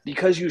yes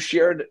because you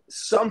shared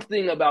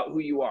something about who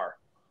you are.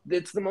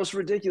 It's the most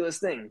ridiculous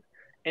thing.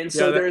 And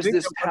so there's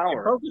this power.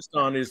 What focused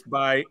on is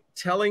by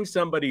telling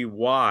somebody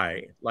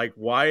why, like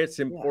why it's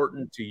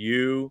important to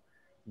you,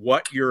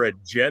 what your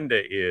agenda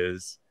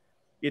is.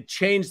 It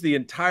changed the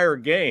entire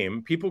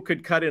game. People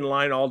could cut in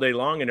line all day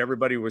long and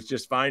everybody was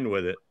just fine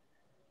with it.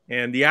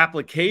 And the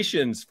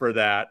applications for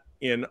that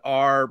in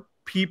our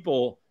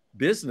people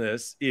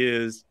business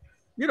is,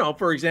 you know,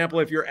 for example,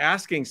 if you're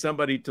asking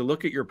somebody to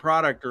look at your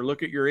product or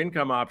look at your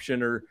income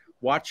option or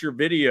watch your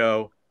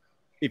video,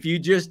 if you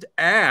just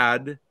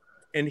add,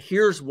 and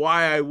here's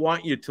why I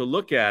want you to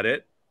look at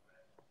it,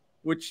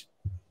 which,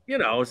 you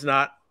know, it's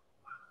not,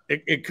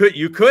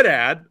 you could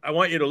add, I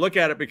want you to look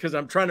at it because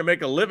I'm trying to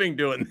make a living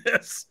doing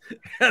this.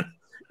 And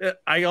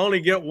I only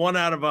get 1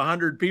 out of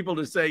 100 people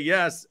to say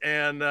yes.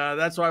 And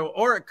that's why,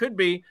 or it could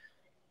be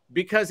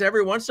because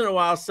every once in a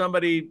while,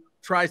 somebody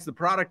tries the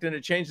product and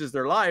it changes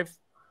their life.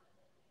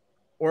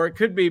 Or it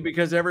could be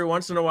because every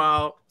once in a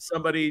while,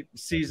 somebody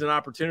sees an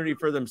opportunity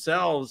for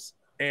themselves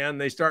and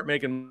they start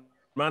making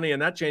money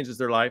and that changes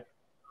their life.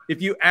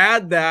 If you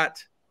add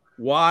that,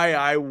 why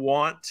I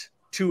want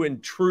to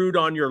intrude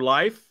on your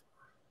life,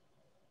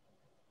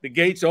 the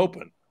gates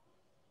open.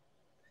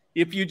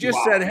 If you just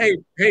said,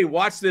 hey,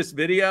 watch this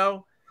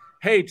video.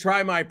 Hey,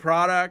 try my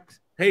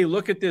product. Hey,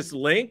 look at this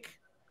link.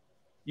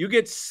 You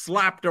get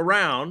slapped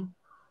around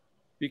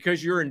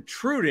because you're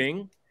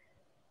intruding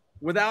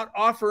without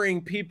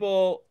offering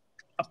people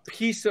a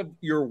piece of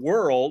your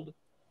world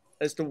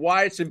as to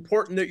why it's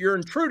important that you're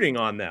intruding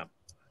on them.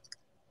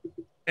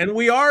 And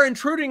we are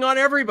intruding on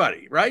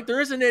everybody, right?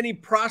 There isn't any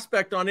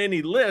prospect on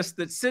any list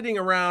that's sitting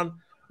around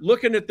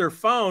looking at their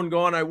phone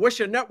going, I wish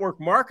a network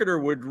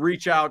marketer would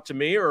reach out to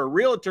me, or a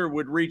realtor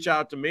would reach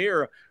out to me,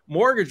 or a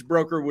mortgage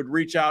broker would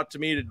reach out to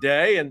me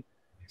today and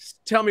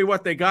tell me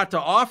what they got to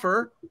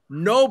offer.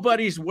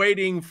 Nobody's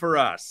waiting for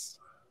us.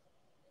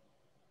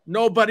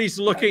 Nobody's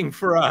looking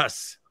for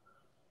us.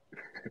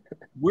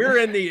 We're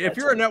in the, if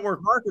you're a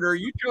network marketer,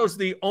 you chose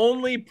the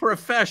only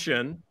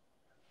profession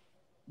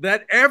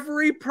that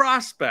every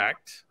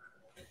prospect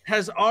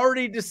has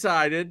already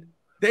decided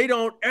they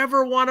don't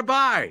ever want to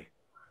buy.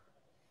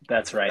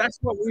 That's right. That's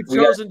what we've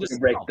chosen to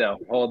break though.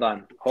 Hold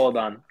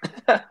on.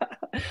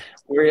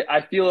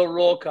 I feel a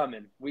roll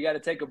coming. We got to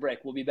take a break.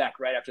 We'll be back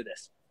right after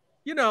this.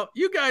 You know,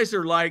 you guys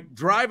are like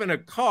driving a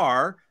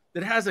car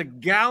that has a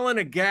gallon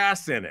of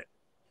gas in it.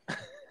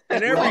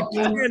 And every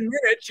 10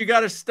 minutes, you got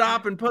to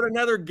stop and put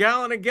another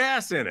gallon of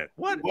gas in it.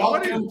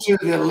 Welcome to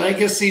the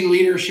Legacy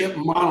Leadership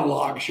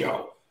Monologue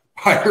Show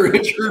by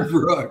Richard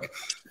Brooke.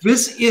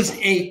 This is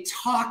a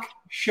talk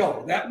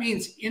show. That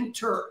means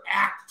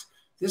interact.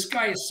 This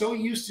guy is so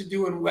used to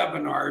doing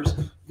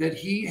webinars that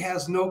he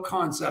has no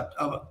concept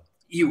of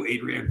you,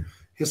 Adrian.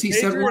 Because he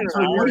said,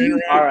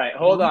 all right,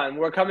 hold on.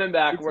 We're coming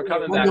back.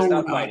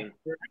 Stop fighting.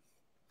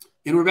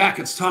 And we're back.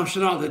 It's Tom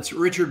Chenault. That's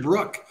Richard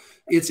Brooke.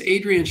 It's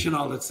Adrian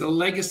Chenault. It's the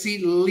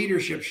Legacy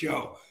Leadership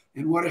Show.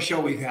 And what a show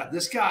we've had.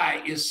 This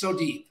guy is so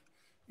deep.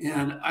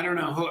 And I don't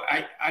know who,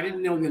 I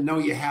didn't even know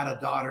you had a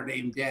daughter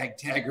named Dag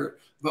Taggart,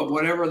 but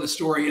whatever the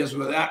story is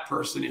with that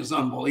person is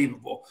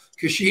unbelievable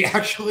because she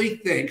actually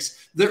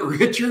thinks that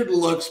Richard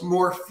looks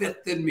more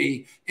fit than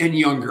me and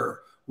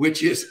younger,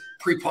 which is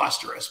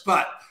preposterous.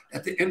 But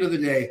at the end of the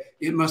day,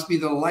 it must be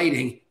the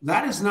lighting.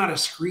 That is not a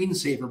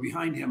screensaver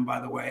behind him, by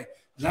the way.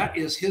 That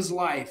is his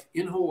life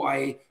in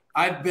Hawaii.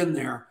 I've been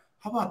there.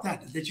 How about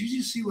that? Did you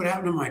just see what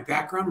happened to my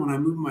background when I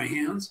moved my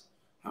hands?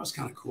 That was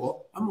kind of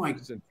cool. I'm like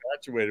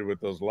infatuated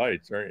with those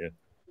lights, aren't you?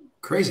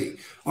 Crazy.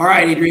 All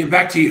right, Adrian,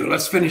 back to you.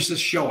 Let's finish this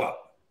show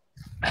up.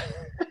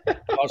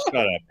 I'll shut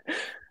up.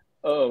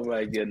 Oh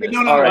my goodness.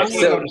 No, all right, I want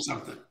to go to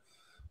something.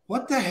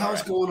 What the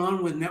hell's going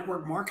on with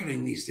network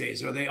marketing these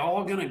days? Are they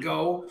all going to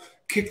go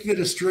kick the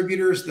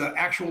distributors, the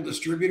actual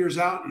distributors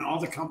out, and all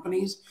the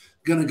companies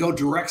going to go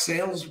direct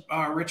sales,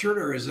 Richard?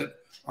 Or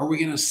are we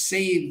going to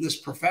save this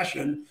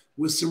profession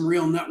with some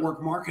real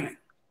network marketing?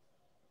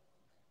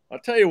 I'll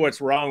tell you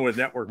what's wrong with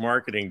network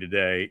marketing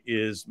today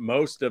is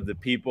most of the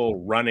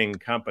people running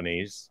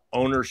companies,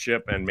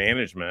 ownership and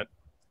management,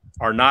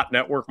 are not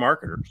network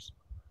marketers.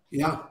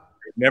 Yeah.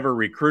 They've never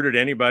recruited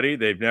anybody.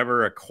 They've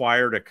never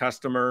acquired a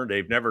customer.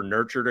 They've never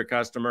nurtured a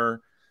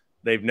customer.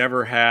 They've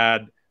never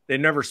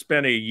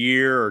spent a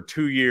year or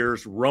 2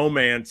 years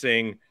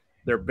romancing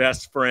their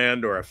best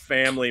friend or a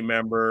family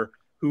member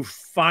who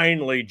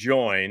finally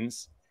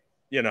joins,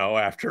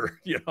 after,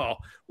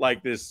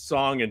 like this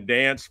song and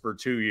dance for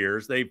 2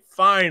 years. They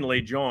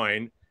finally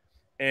join,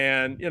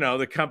 and,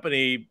 the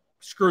company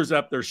screws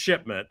up their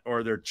shipment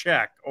or their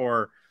check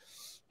or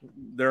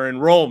their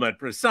enrollment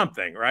for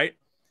something, right?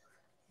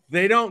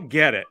 They don't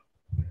get it.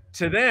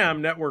 To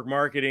them, network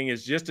marketing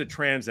is just a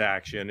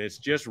transaction. It's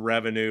just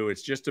revenue.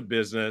 It's just a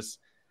business.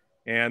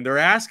 And they're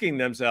asking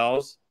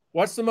themselves,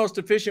 what's the most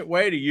efficient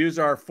way to use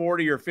our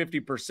 40 or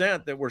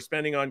 50% that we're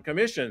spending on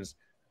commissions?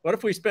 What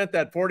if we spent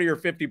that 40 or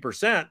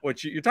 50%,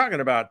 which you're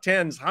talking about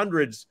tens,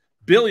 hundreds,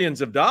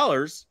 billions of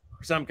dollars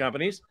for some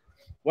companies?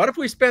 What if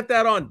we spent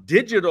that on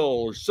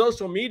digital or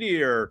social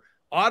media or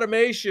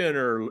automation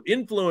or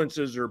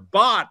influences or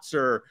bots?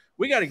 Or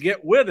we got to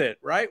get with it,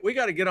 right? We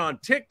got to get on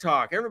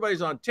TikTok.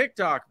 Everybody's on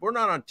TikTok. If we're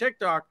not on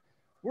TikTok,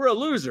 we're a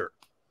loser.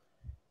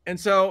 And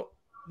so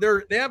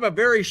they have a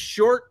very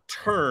short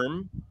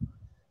term,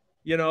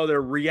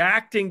 they're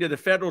reacting to the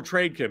Federal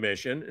Trade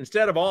Commission.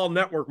 Instead of all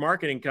network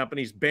marketing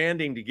companies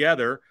banding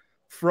together,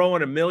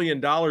 throwing $1 million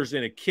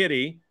in a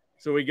kitty,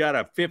 so we got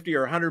a $50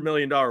 or $100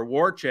 million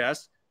war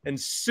chest, and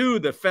sue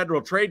the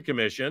Federal Trade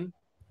Commission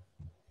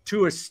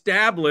to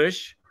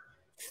establish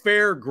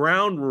fair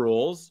ground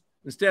rules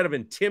instead of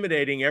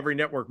intimidating every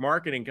network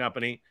marketing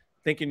company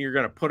thinking you're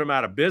going to put them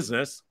out of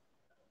business.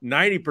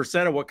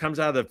 90% of what comes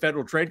out of the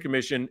Federal Trade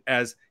Commission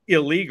as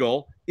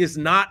illegal is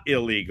not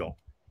illegal.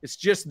 It's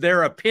just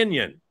their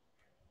opinion.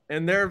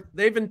 And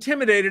they've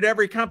intimidated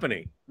every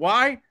company.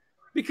 Why?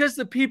 Because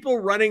the people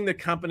running the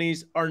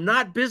companies are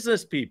not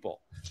business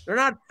people. They're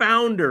not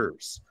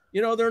founders.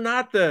 They're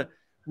not the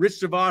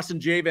Rich DeVos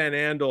and Jay Van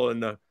Andel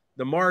and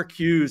the Mark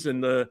Hughes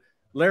and the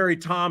Larry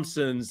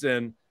Thompsons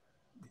and,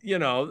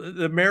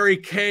 the Mary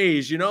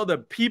Kays,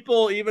 the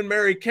people, even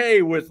Mary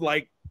Kay with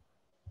like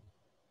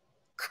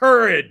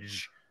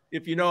courage,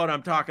 if you know what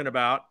I'm talking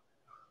about,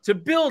 to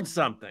build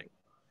something.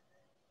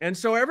 And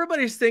so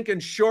everybody's thinking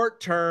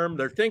short term.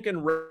 They're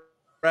thinking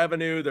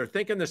revenue. They're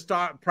thinking the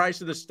stock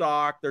price of the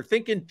stock. They're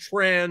thinking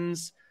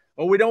trends.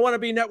 Oh, we don't want to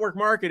be network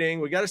marketing.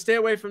 We got to stay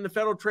away from the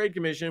Federal Trade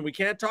Commission. We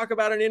can't talk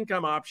about an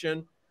income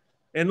option.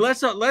 And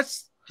let's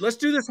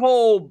do this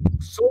whole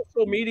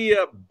social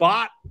media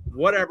bot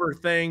whatever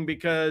thing,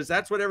 because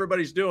that's what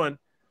everybody's doing.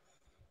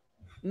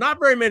 Not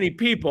very many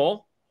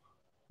people,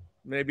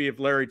 maybe if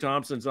Larry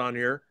Thompson's on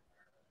here,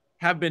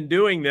 have been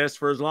doing this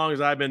for as long as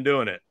I've been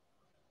doing it.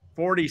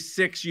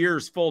 46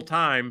 years full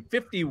time,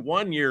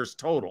 51 years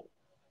total.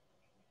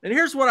 And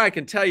here's what I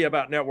can tell you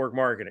about network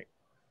marketing.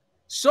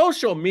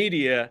 Social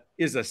media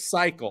is a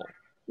cycle.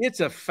 It's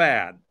a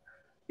fad.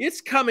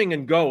 It's coming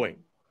and going.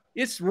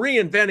 It's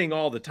reinventing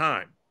all the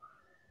time.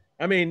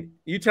 I mean,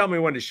 you tell me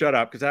when to shut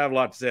up because I have a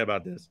lot to say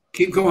about this.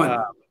 Keep going.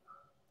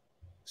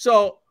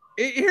 So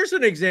here's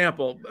an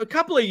example. A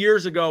couple of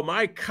years ago,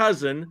 my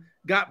cousin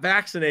got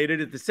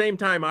vaccinated at the same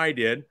time I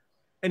did,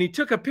 and he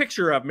took a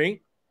picture of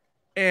me,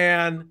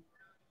 and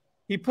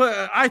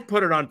I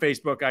put it on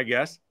Facebook, I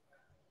guess,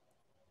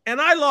 and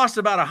I lost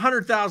about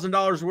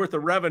 $100,000 worth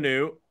of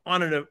revenue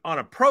on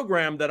a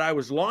program that I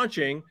was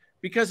launching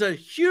because a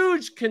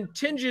huge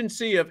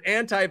contingency of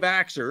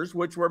anti-vaxxers,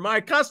 which were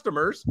my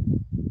customers,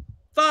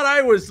 thought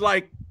I was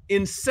like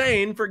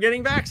insane for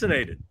getting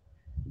vaccinated.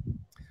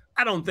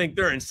 I don't think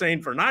they're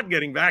insane for not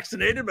getting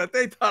vaccinated, but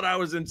they thought I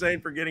was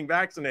insane for getting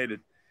vaccinated.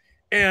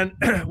 And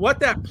what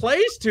that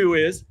plays to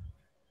is,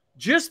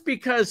 just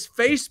because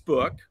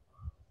Facebook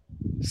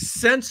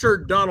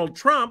censored Donald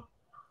Trump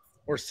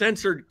or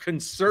censored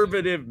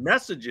conservative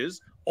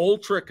messages,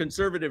 ultra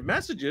conservative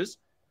messages,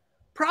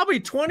 probably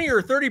 20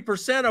 or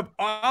 30% of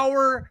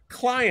our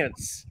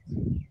clients,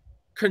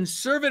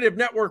 conservative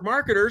network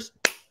marketers,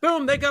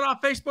 boom, they got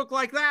off Facebook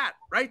like that,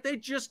 right? They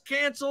just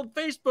canceled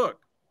Facebook.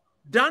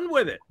 Done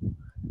with it.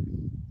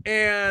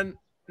 And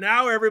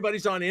now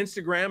everybody's on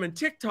Instagram and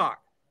TikTok.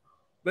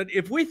 But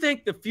if we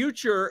think the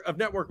future of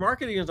network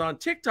marketing is on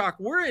TikTok,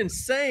 we're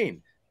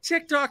insane.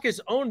 TikTok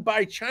is owned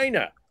by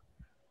China.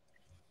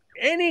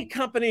 Any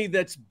company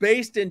that's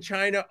based in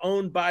China,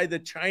 owned by the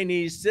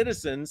Chinese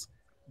citizens,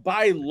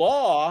 by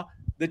law,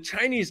 the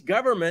Chinese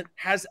government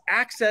has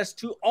access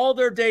to all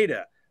their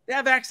data. They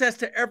have access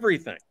to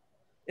everything.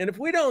 And if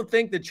we don't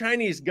think the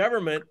Chinese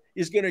government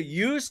is going to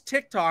use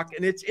TikTok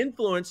and its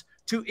influence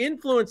to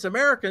influence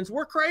Americans,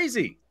 we're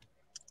crazy.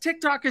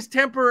 TikTok is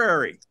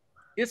temporary.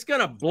 It's going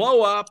to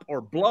blow up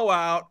or blow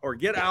out or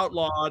get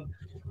outlawed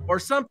or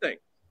something.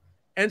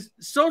 And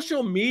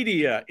social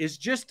media is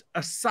just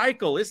a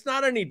cycle. It's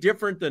not any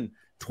different than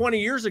 20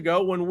 years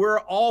ago when we're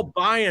all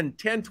buying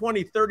 10,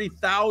 20,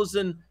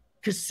 30,000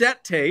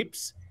 cassette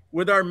tapes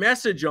with our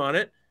message on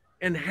it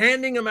and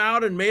handing them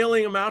out and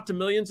mailing them out to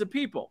millions of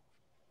people.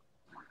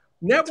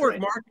 Network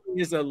marketing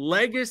is a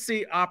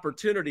legacy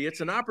opportunity.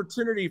 It's an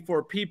opportunity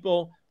for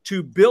people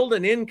to build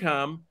an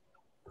income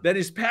that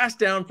is passed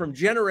down from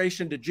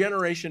generation to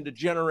generation to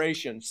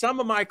generation. Some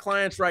of my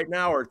clients right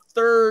now are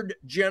third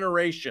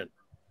generation.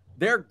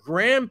 Their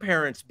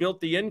grandparents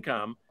built the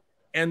income,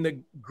 and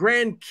the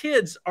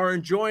grandkids are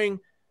enjoying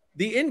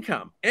the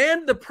income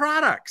and the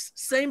products.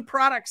 Same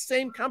products,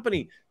 same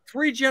company,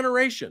 3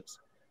 generations.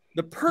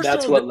 The personal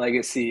that's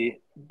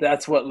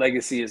what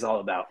legacy is all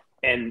about.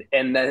 And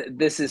that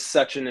this is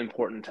such an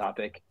important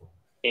topic,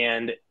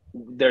 and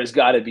there's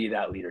got to be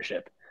that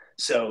leadership.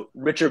 So,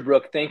 Richard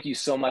Brooke, thank you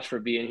so much for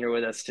being here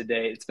with us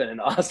today. It's been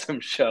an awesome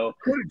show.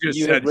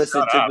 You have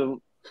listened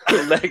to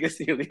the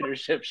Legacy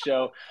Leadership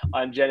Show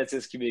on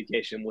Genesis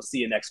Communication. We'll see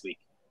you next week.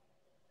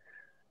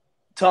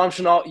 Tom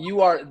Chenault, you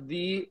are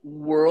the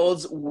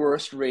world's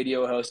worst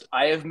radio host.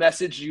 I have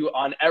messaged you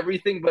on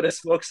everything but a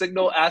smoke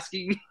signal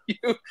asking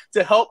you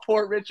to help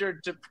poor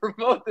Richard to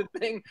promote the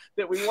thing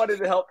that we wanted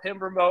to help him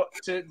promote,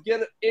 to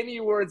get any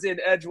words in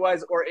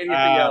edgewise or anything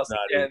else.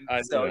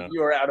 And so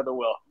you are out of the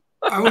will.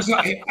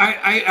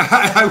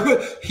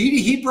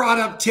 He brought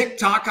up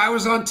TikTok. I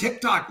was on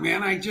TikTok,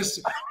 man. I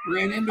just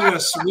ran into a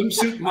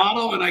swimsuit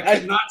model and I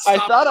could not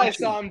stop. I thought I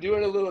saw him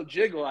doing a little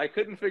jiggle. I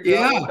couldn't figure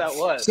out what that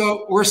was.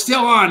 So we're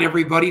still on,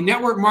 everybody.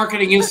 Network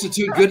Marketing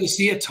Institute. Good to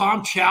see you.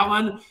 Tom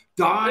Challen,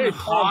 Don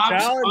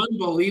Hobbs,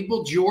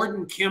 unbelievable.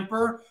 Jordan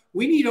Kemper.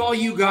 We need all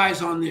you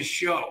guys on this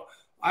show.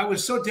 I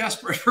was so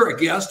desperate for a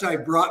guest, I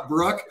brought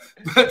Brooke,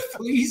 but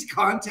please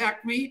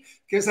contact me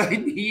because I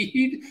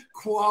need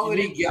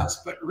quality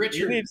guests. But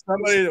Richard, you need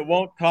somebody that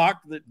won't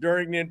talk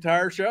during the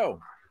entire show.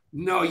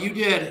 No, you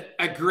did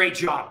a great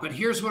job. But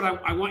here's what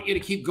I want you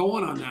to keep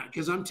going on that,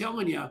 because I'm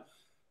telling you,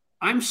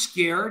 I'm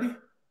scared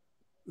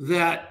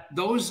that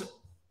those,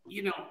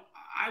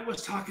 I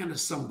was talking to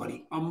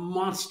somebody, a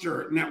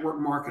monster network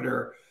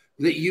marketer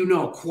that you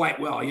know quite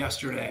well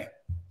yesterday,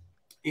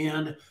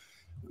 and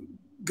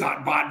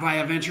got bought by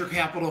a venture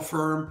capital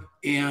firm,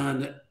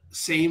 and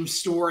same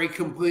story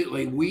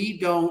completely. We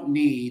don't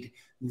need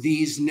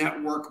these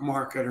network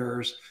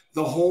marketers.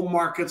 The whole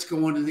market's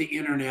going to the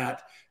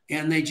internet,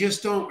 and they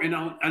just don't.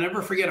 I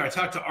never forget, I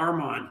talked to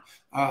Armand,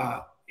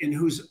 and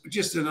who's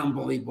just an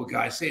unbelievable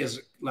guy. Say his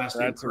last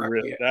name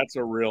correctly. That's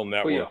a real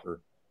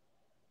networker.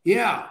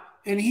 Yeah.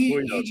 And he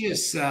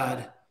just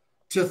said,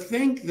 to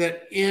think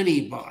that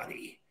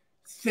anybody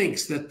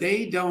thinks that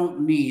they don't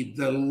need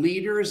the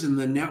leaders and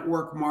the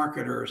network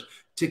marketers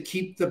to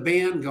keep the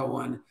band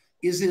going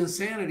is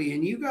insanity.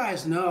 And you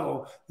guys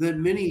know that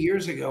many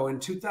years ago in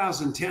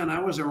 2010, I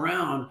was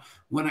around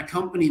when a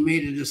company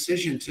made a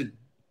decision to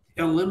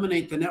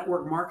eliminate the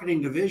network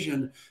marketing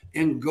division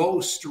and go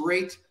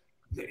straight.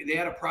 They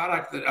had a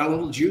product, a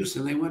little juice,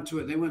 and they went to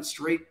it. They went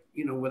straight,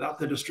 without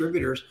the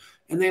distributors,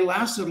 and they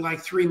lasted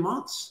like 3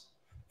 months.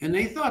 And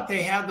they thought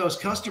they had those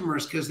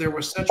customers because there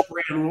was such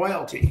brand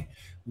loyalty.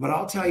 But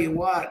I'll tell you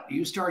what,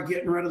 you start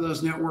getting rid of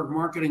those network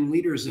marketing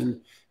leaders and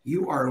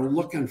you are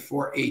looking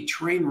for a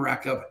train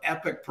wreck of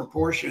epic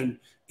proportion,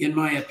 in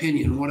my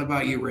opinion. What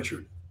about you,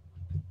 Richard?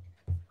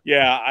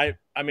 Yeah,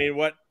 I mean,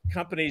 what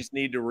companies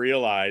need to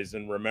realize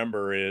and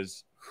remember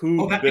is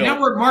who built. The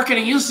Network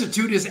Marketing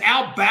Institute is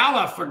Al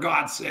Bala, for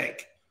God's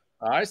sake.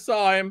 I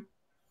saw him.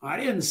 I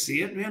didn't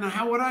see it, man.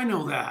 How would I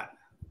know that?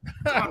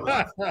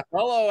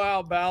 Hello,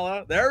 Al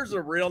Bala. There's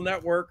a real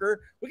networker.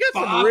 We got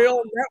some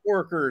real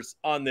networkers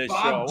on this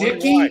show.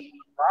 Dickey.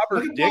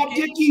 Robert Dickey. Bob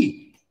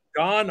Dickey.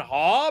 John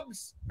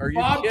Hobbs. Are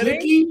you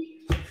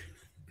kidding?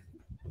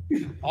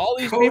 Dickey. All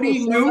these Cody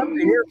people Newton.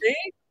 to hear me?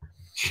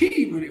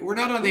 Gee, we're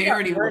not on the air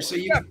anymore. So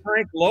you got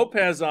Frank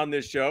Lopez on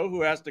this show,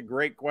 who asked a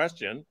great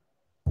question.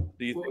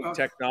 Do you think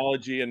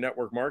technology and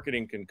network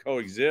marketing can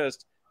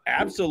coexist?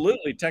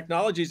 Absolutely.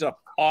 Technology is an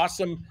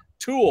awesome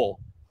tool.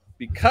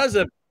 Because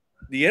of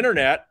the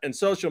internet and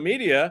social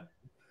media,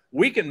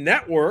 we can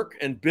network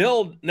and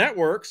build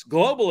networks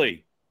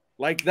globally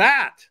like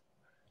that.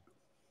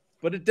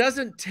 But it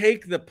doesn't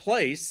take the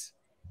place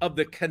of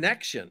the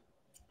connection,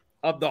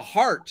 of the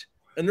heart.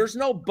 And there's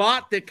no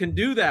bot that can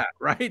do that,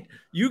 right?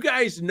 You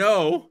guys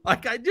know,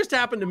 like it just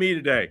happened to me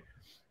today.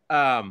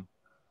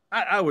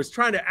 I was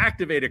trying to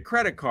activate a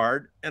credit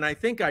card, and I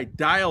think I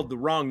dialed the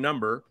wrong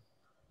number,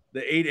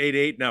 the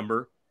 888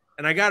 number.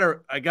 And I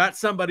got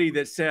somebody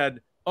that said,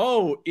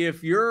 oh,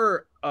 if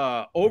you're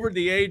over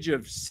the age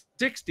of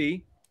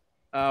 60,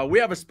 we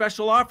have a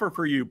special offer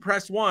for you.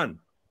 Press 1.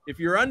 If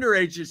you're under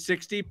age of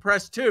 60,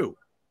 press 2.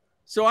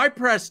 So I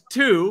pressed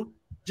 2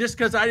 just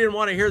because I didn't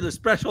want to hear the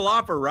special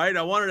offer, right?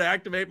 I wanted to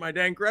activate my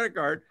dang credit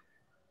card.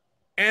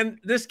 And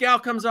this gal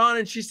comes on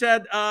and she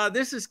said,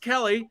 this is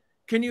Kelly.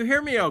 Can you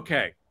hear me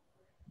okay?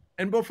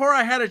 And before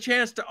I had a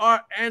chance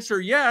to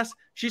answer yes,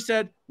 she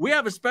said, we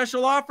have a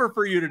special offer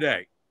for you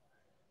today.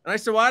 And I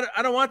said, well,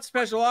 I don't want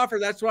special offer.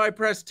 That's why I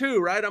pressed 2,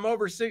 right? I'm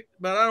over 6,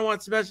 but I don't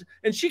want special.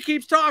 And she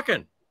keeps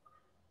talking.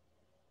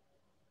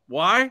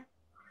 Why?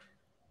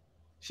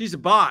 She's a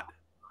bot.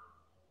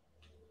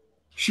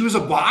 She was a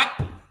bot?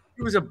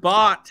 She was a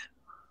bot.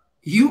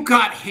 You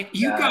got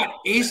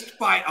aced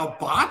by a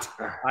bot?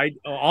 I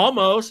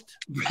almost.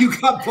 You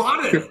got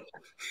botted.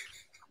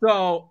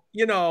 So,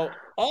 you know,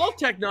 all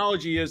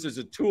technology is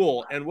a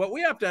tool. And what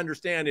we have to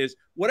understand is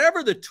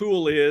whatever the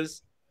tool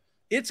is,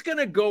 it's going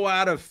to go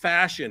out of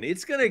fashion.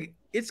 It's going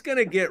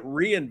to get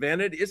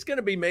reinvented. It's going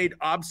to be made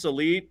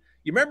obsolete.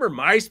 You remember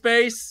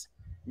MySpace?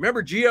 You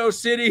remember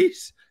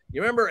GeoCities?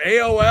 You remember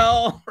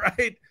AOL,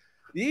 right?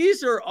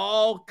 These are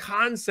all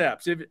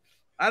concepts. If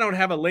I don't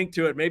have a link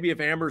to it, maybe if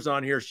Amber's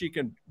on here, she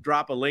can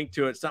drop a link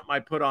to it. Something I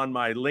put on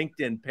my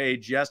LinkedIn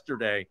page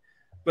yesterday.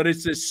 But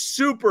it's a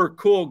super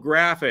cool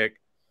graphic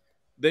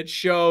that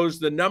shows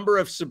the number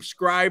of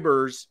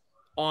subscribers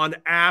on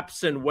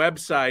apps and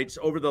websites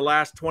over the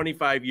last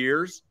 25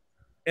 years.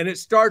 And it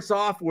starts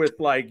off with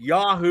like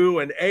Yahoo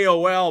and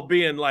AOL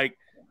being like,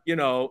 you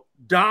know,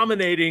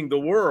 dominating the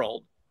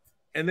world.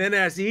 And then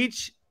as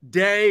each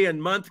day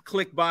and month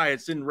click by,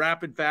 it's in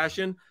rapid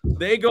fashion.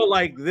 They go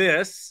like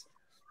this.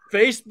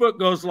 Facebook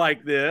goes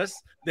like this.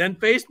 Then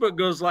Facebook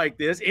goes like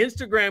this.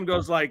 Instagram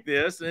goes like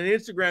this. And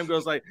Instagram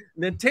goes like,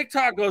 and then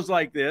TikTok goes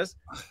like this.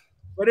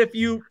 But if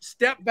you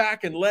step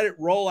back and let it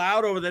roll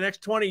out over the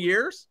next 20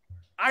 years,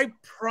 I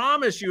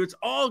promise you it's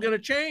all going to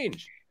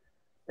change.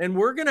 And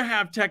we're going to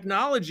have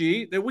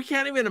technology that we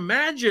can't even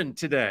imagine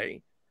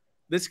today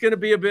that's going to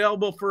be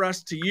available for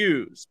us to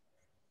use.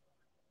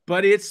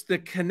 But it's the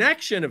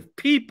connection of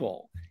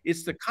people.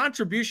 It's the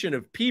contribution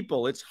of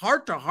people. It's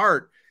heart to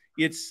heart.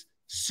 It's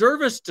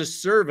service to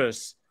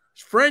service.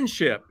 It's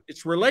friendship.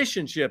 It's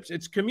relationships.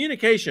 It's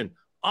communication,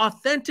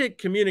 authentic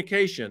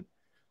communication.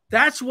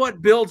 That's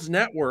what builds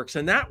networks.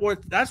 And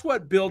that's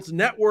what builds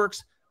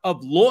networks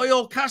of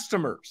loyal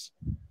customers.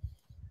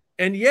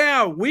 And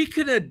yeah, we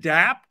can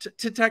adapt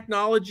to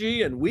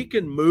technology and we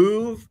can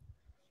move.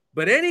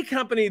 But any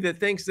company that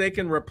thinks they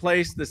can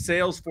replace the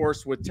sales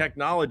force with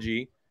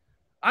technology,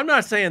 I'm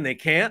not saying they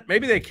can't.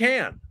 Maybe they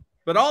can.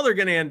 But all they're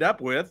going to end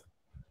up with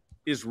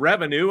is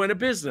revenue and a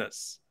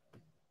business.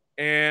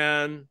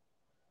 And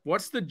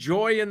what's the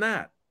joy in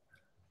that?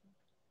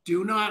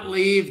 Do not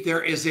leave.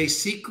 There is a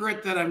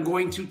secret that I'm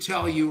going to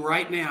tell you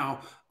right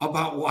now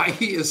about why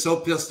he is so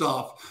pissed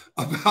off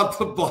about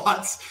the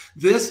bots.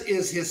 This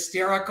is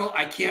hysterical.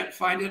 I can't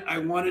find it. I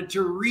wanted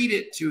to read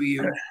it to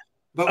you.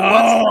 But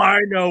I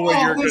know what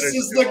you're going to do. This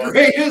is the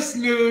greatest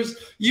news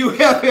you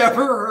have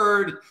ever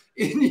heard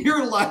in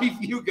your life,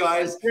 you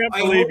guys. I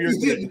hope you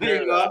didn't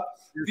hang up,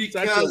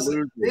 because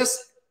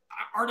this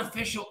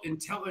artificial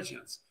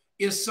intelligence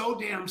is so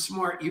damn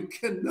smart. You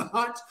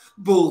cannot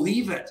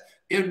believe it.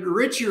 And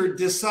Richard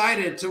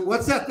decided to,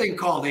 what's that thing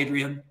called,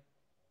 Adrian?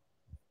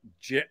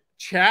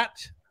 Chat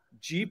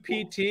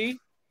GPT.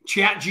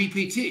 Chat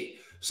GPT.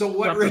 So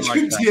what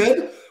Richard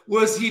did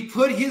was he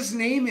put his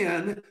name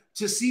in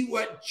to see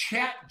what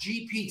Chat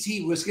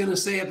GPT was going to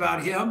say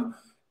about him.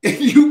 And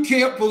you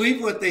can't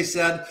believe what they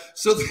said.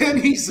 So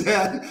then he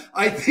said,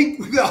 I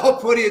think I'll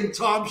put in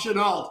Tom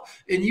Chenault.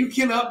 And you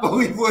cannot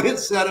believe what it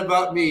said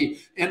about me.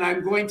 And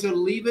I'm going to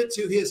leave it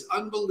to his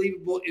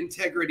unbelievable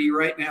integrity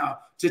right now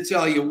to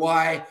tell you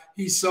why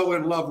he's so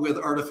in love with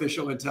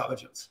artificial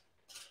intelligence.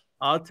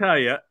 I'll tell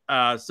you.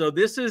 So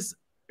this is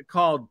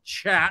called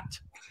Chat,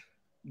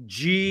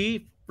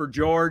 G for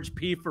George,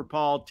 P for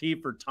Paul, T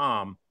for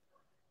Tom.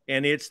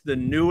 And it's the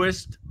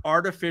newest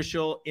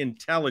artificial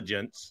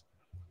intelligence.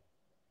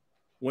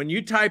 When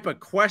you type a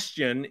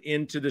question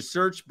into the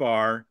search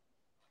bar,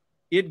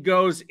 it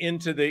goes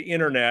into the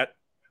internet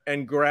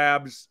and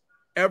grabs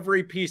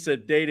every piece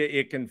of data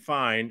it can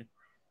find.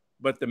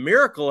 But the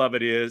miracle of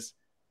it is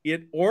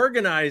it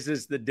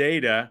organizes the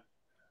data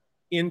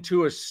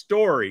into a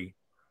story,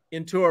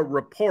 into a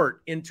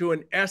report, into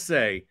an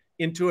essay,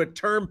 into a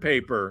term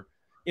paper,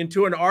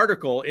 into an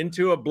article,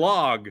 into a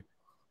blog.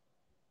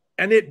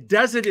 And it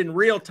does it in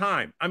real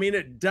time. I mean,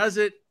 it does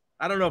it.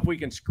 I don't know if we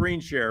can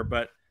screen share,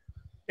 but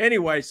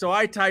anyway, so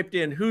I typed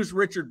in, who's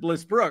Richard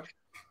Bliss Brooke?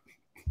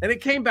 And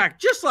it came back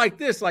just like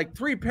this, like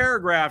 3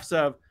 paragraphs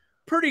of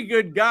pretty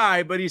good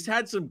guy, but he's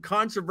had some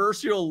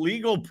controversial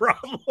legal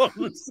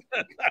problems.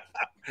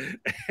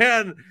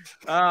 And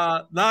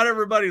not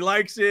everybody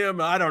likes him.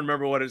 I don't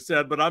remember what it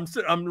said, but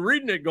I'm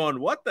reading it going,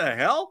 what the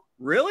hell?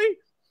 Really?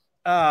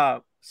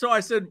 So I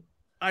said,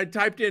 I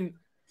typed in,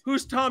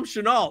 who's Tom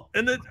Chenault?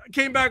 And it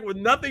came back with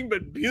nothing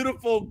but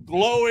beautiful,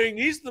 glowing.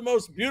 He's the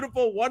most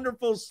beautiful,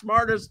 wonderful,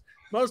 smartest,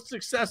 most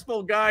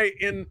successful guy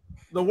in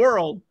the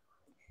world.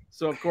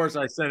 So, of course,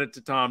 I sent it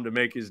to Tom to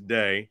make his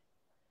day.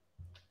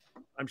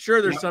 I'm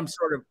sure there's some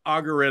sort of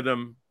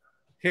algorithm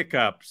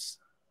hiccups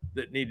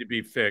that need to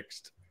be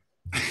fixed.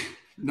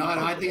 No,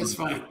 I think it's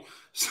fine.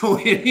 So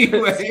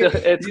anyway.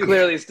 It's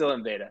clearly still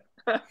in beta.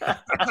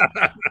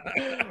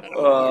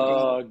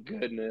 Oh,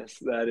 goodness.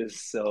 That is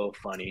so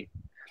funny.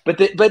 But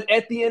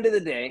at the end of the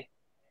day,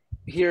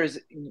 here's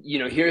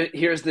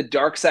the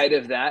dark side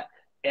of that,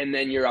 and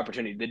then your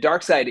opportunity. The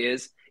dark side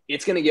is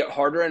it's going to get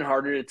harder and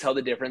harder to tell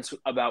the difference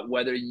about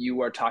whether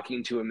you are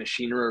talking to a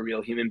machine or a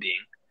real human being.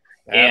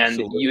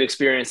 Absolutely. And you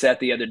experienced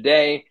that the other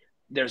day.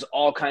 There's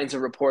all kinds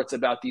of reports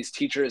about these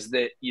teachers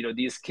that,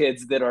 these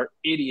kids that are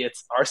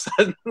idiots are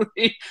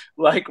suddenly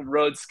like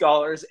Rhodes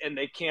Scholars, and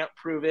they can't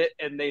prove it.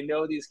 And they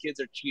know these kids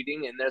are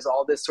cheating, and there's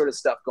all this sort of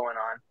stuff going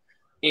on.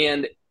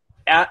 And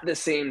at the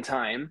same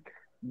time,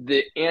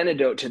 the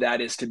antidote to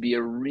that is to be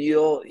a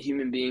real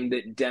human being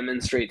that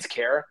demonstrates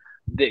care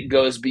that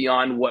goes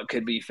beyond what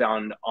could be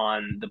found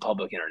on the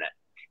public internet.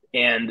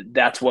 And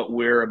that's what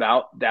we're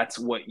about. That's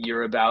what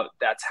you're about.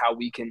 That's how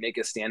we can make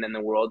a stand in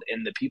the world.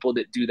 And the people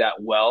that do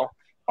that well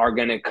are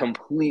going to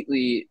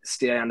completely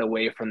stand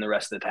away from the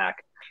rest of the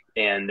pack.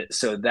 And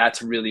so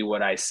that's really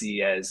what I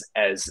see as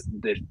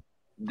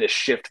the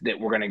shift that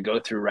we're going to go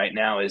through right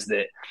now, is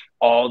that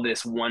all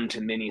this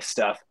one-to-many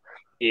stuff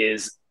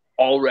is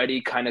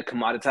already kind of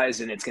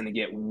commoditized, and it's going to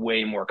get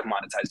way more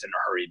commoditized in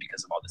a hurry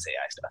because of all this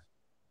AI stuff.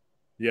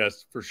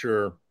 Yes, for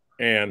sure.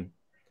 And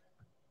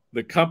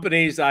the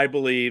companies, I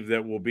believe,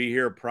 that will be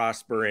here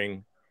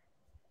prospering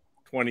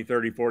 20,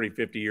 30, 40,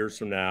 50 years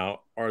from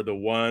now are the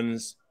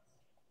ones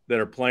that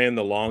are playing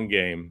the long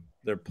game.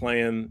 They're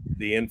playing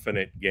the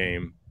infinite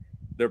game.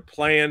 They're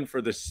playing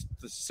for the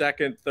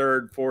second,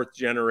 third, fourth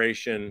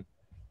generation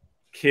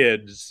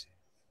kids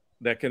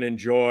that can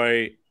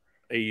enjoy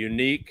a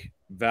unique,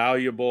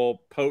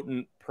 valuable,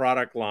 potent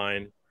product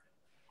line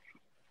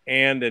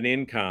and an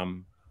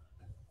income.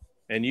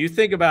 And you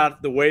think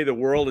about the way the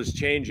world is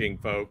changing,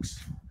 folks.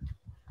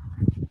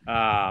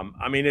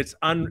 I mean, it's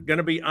going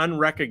to be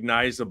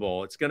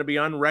unrecognizable. It's going to be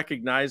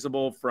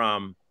unrecognizable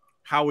from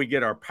how we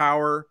get our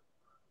power,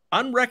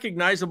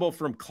 unrecognizable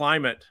from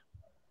climate.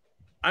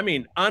 I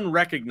mean,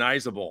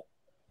 unrecognizable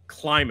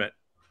climate,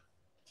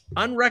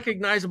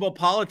 unrecognizable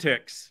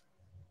politics,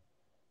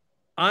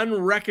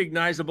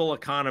 unrecognizable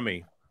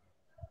economy.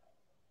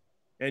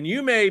 And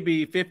you may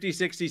be 50,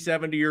 60,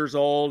 70 years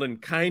old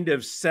and kind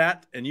of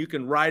set, and you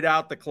can ride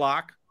out the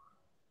clock.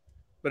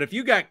 But if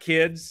you got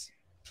kids,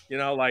 you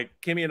know, like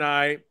Kimmy and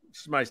I,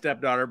 she's my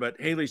stepdaughter, but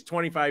Haley's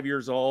 25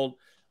 years old.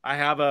 I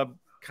have a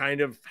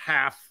kind of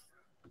half,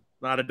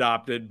 not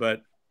adopted,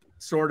 but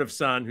sort of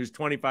son who's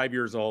 25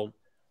 years old.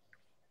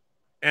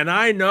 And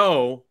I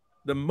know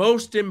the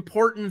most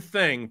important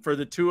thing for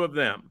the two of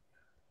them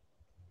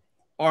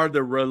are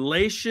the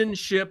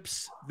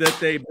relationships that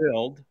they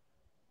build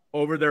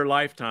over their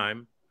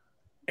lifetime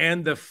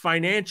and the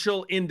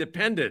financial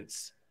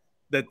independence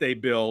that they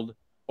build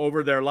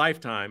over their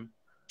lifetime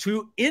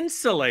to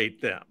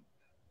insulate them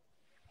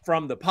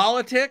from the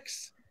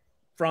politics,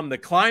 from the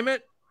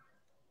climate,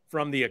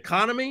 from the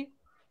economy,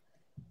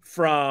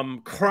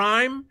 from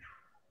crime,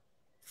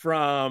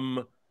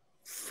 from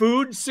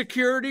food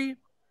security,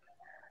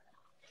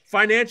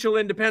 financial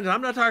independence.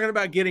 I'm not talking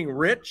about getting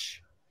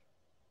rich,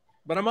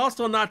 but I'm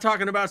also not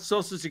talking about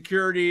Social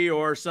Security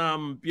or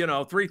some, you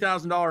know,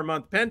 $3,000 a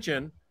month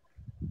pension.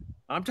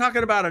 I'm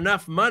talking about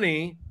enough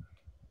money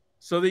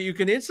so that you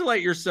can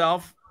insulate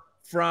yourself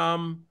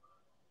from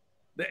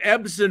the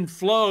ebbs and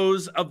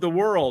flows of the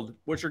world,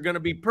 which are going to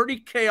be pretty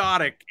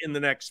chaotic in the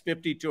next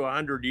 50 to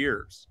 100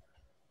 years.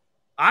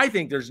 I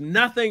think there's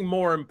nothing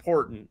more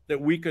important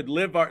that we could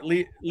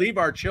leave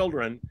our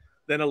children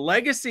than a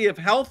legacy of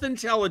health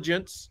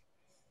intelligence,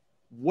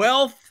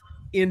 wealth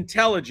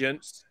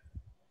intelligence,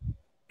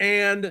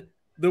 and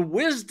the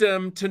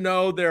wisdom to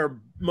know their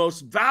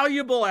most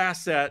valuable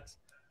asset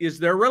is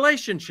their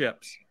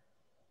relationships.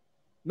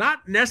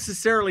 Not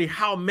necessarily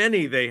how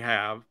many they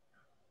have,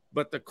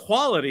 but the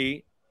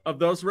quality of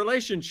those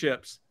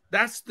relationships.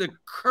 That's the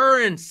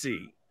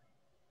currency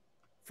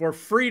for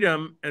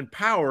freedom and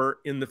power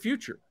in the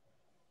future,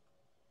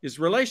 is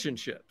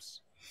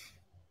relationships.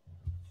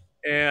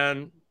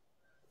 And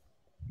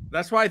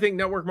that's why I think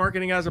network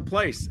marketing has a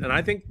place. And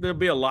I think there'll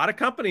be a lot of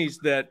companies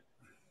that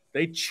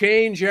they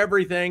change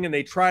everything and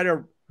they try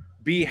to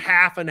be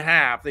half and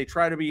half. They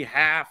try to be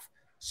half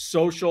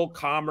social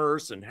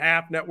commerce and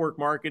half network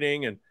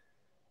marketing. And,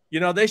 you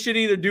know, they should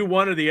either do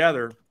one or the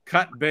other,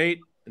 cut bait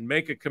and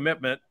make a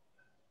commitment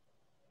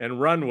and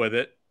run with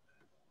it.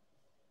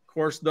 Of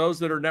course, those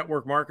that are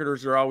network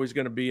marketers are always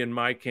going to be in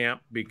my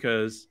camp,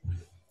 because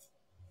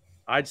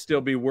I'd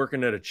still be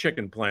working at a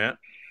chicken plant.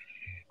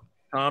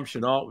 Tom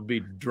Chenault would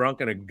be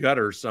drunk in a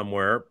gutter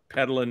somewhere,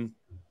 peddling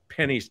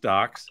penny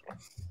stocks.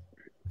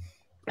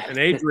 And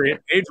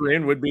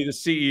Adrian would be the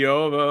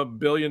CEO of a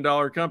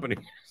billion-dollar company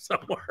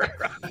somewhere.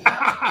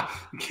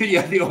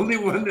 Yeah, the only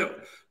one that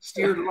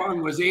steered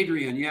along was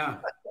Adrian, yeah.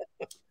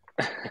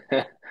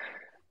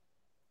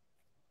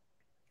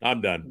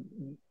 I'm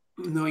done.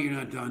 No, you're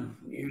not done.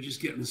 You're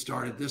just getting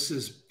started. This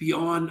is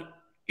beyond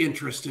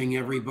interesting,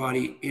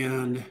 everybody.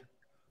 And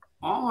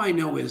all I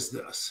know is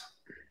this.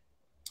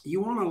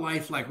 You want a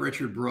life like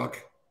Richard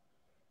Brooke,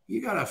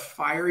 you got to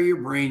fire your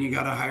brain. You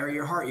got to hire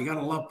your heart. You got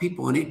to love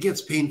people, and it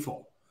gets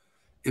painful.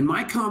 And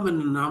my common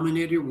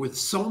denominator with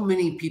so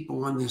many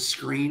people on this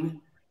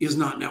screen is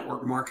not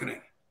network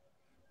marketing.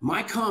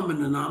 My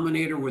common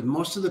denominator with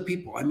most of the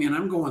people, I mean,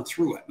 I'm going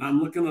through it and I'm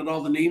looking at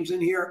all the names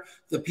in here,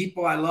 the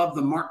people I love,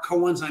 the Mark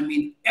Cohens, I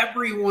mean,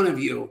 every one of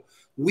you,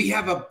 we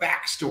have a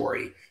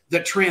backstory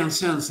that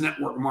transcends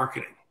network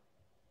marketing.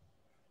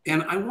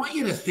 And I want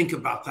you to think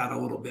about that a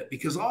little bit,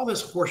 because all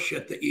this horse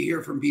shit that you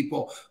hear from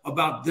people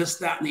about this,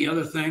 that, and the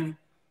other thing,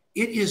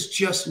 it is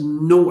just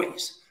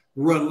noise.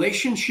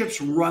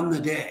 Relationships run the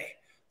day.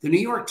 The New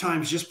York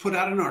Times just put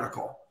out an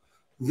article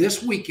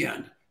this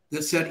weekend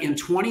that said in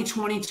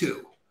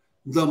 2022,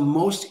 the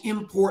most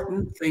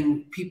important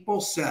thing people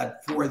said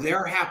for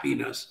their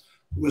happiness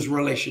was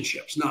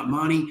relationships, not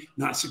money,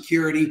 not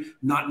security,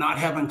 not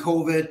having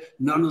COVID,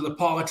 none of the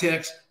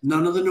politics,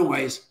 none of the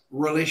noise.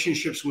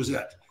 Relationships was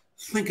it.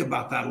 Think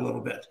about that a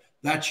little bit.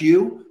 That's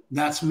you,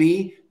 that's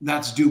me,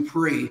 that's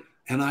Dupree,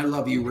 and I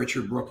love you,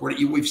 Richard Brooke.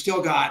 We've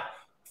still got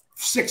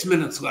 6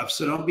 minutes left,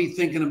 so don't be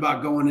thinking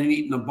about going and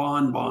eating a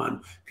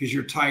bonbon because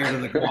you're tired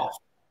of the golf.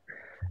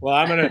 Well,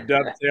 I'm going to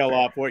dovetail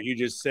off what you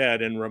just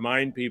said and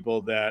remind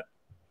people that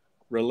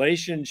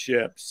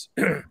relationships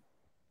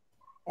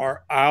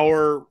are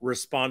our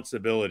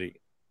responsibility.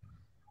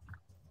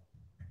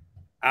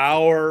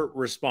 Our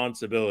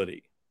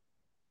responsibility.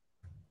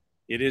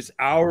 It is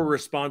our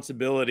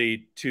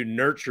responsibility to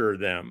nurture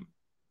them.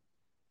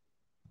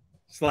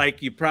 It's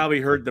like you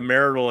probably heard the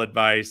marital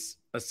advice.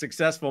 A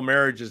successful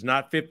marriage is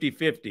not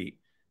 50-50.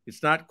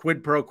 It's not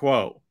quid pro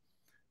quo.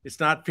 It's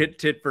not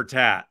tit for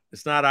tat.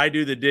 It's not I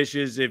do the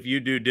dishes if you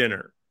do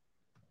dinner.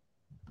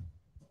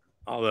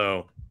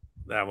 Although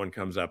that one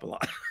comes up a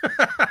lot.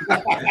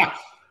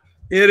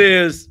 It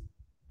is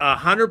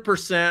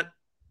 100%,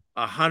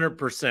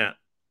 100%,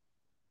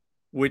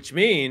 which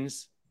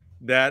means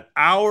that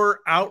our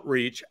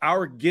outreach,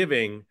 our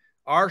giving,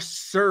 our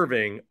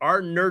serving,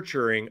 our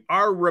nurturing,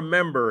 our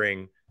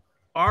remembering,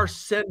 our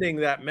sending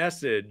that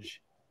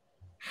message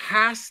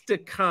has to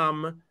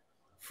come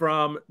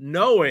from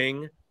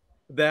knowing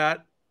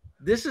that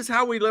this is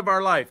how we live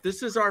our life.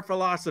 This is our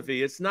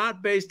philosophy. It's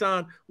not based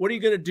on what are you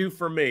going to do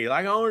for me?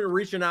 Like I'm only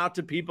reaching out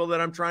to people that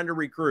I'm trying to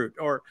recruit,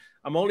 or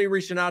I'm only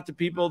reaching out to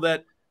people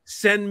that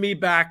send me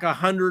back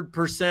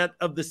 100%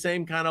 of the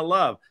same kind of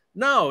love.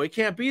 No, it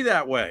can't be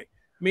that way.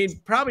 I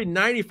mean, probably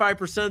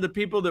 95% of the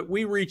people that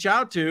we reach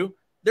out to,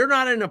 they're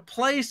not in a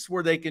place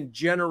where they can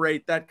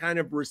generate that kind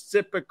of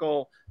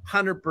reciprocal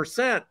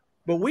 100%,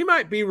 but we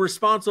might be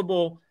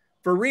responsible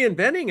for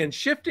reinventing and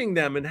shifting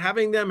them and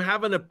having them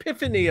have an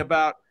epiphany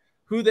about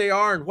who they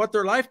are and what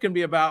their life can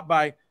be about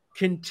by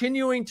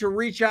continuing to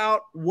reach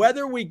out,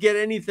 whether we get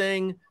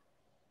anything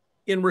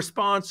in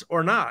response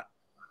or not.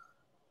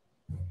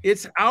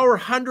 It's our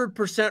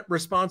 100%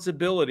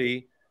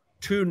 responsibility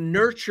to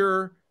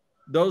nurture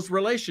those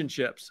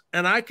relationships.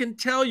 And I can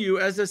tell you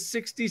as a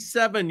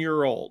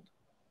 67-year-old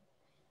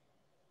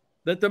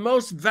that the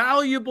most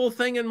valuable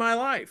thing in my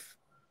life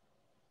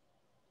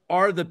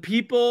are the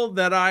people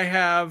that I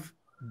have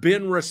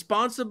been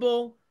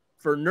responsible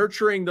for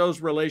nurturing those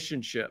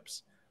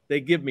relationships. They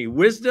give me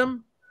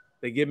wisdom.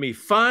 They give me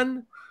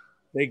fun.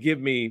 They give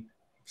me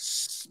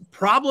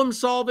problem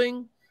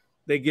solving.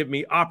 They give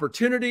me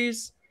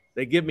opportunities.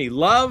 They give me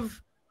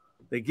love.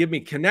 They give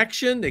me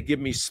connection. They give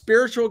me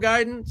spiritual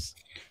guidance.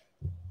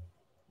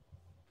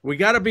 We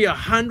got to be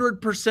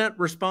 100%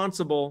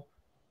 responsible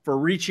for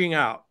reaching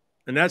out.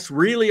 And that's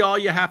really all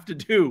you have to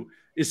do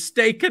is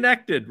stay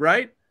connected,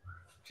 right?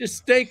 Just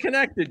stay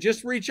connected.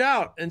 Just reach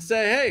out and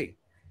say, hey,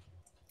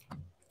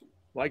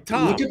 like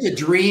Tom. Look at the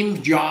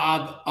dream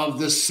job of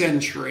the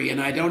century, and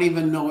I don't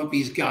even know if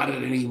he's got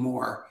it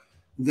anymore.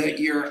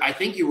 I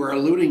think you were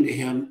alluding to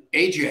him,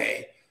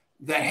 AJ,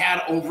 that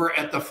had over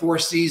at the Four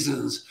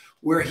Seasons,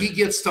 where he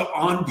gets to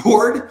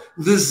onboard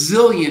the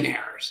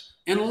zillionaires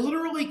and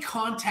literally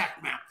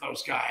contact map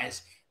those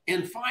guys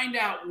and find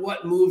out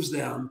what moves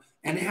them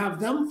and have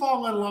them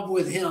fall in love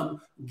with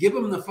him, give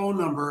him the phone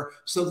number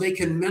so they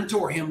can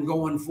mentor him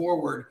going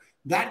forward.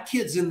 That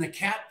kid's in the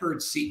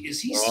catbird seat.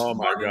 Is he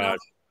smart enough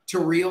to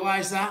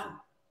realize that?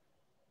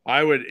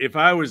 If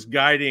I was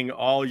guiding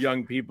all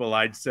young people,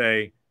 I'd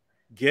say,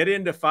 get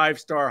into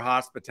 5-star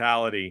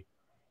hospitality,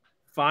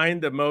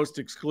 find the most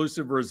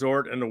exclusive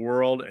resort in the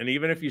world. And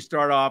even if you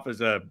start off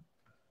as a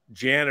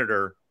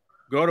janitor,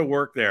 go to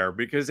work there,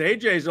 because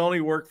AJ's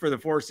only worked for the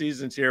Four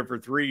Seasons here for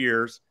 3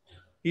 years.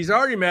 He's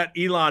already met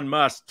Elon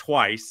Musk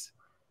twice.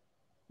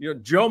 You know,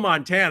 Joe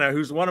Montana,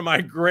 who's one of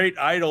my great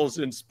idols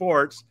in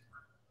sports,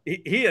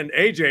 he and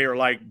AJ are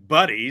like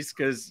buddies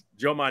because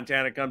Joe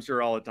Montana comes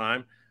here all the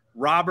time.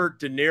 Robert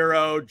De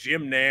Niro,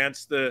 Jim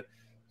Nantz, the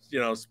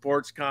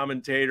sports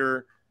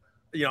commentator,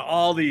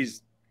 all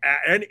these,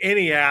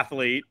 any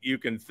athlete you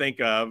can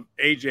think of,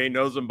 AJ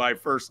knows them by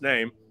first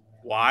name.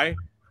 Why?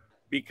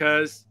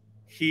 Because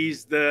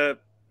he's the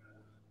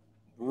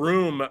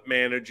room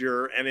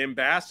manager and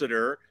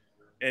ambassador,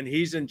 and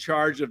he's in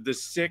charge of the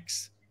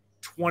 6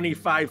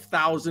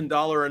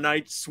 $25,000 a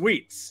night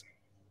suites.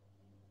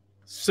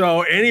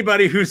 So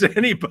anybody who's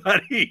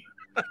anybody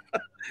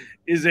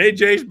is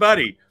AJ's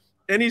buddy.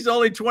 And he's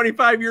only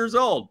 25 years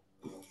old.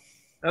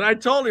 And I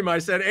told him, I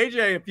said,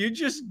 AJ, if you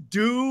just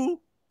do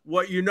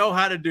what you know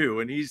how to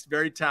do, and he's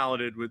very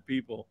talented with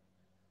people,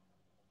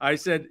 I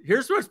said,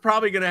 here's what's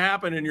probably going to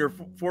happen in your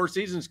Four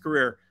Seasons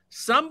career.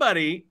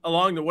 Somebody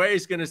along the way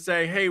is going to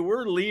say, hey,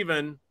 we're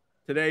leaving.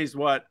 Today's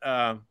what?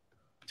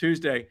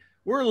 Tuesday.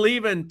 We're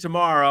leaving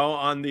tomorrow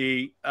on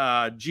the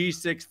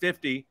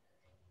G650.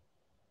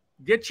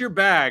 Get your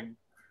bag.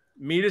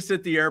 Meet us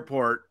at the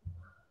airport.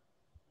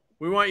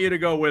 We want you to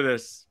go with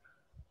us.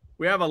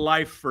 We have a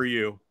life for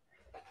you.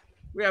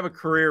 We have a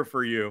career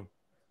for you.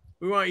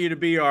 We want you to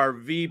be our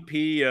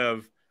VP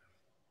of,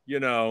 you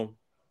know,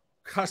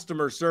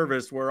 customer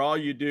service, where all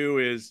you do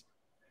is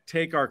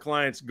take our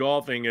clients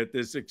golfing at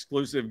this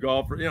exclusive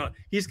golf. You know,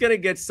 he's going to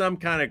get some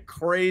kind of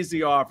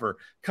crazy offer.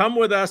 Come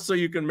with us so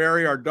you can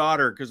marry our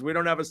daughter, because we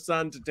don't have a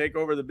son to take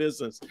over the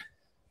business.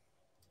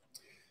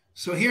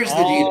 So here's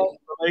the deal.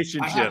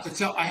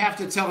 Relationships. I have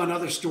to tell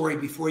another story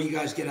before you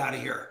guys get out of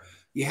here.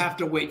 You have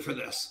to wait for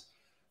this.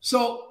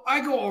 So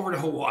I go over to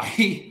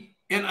Hawaii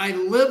and I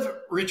live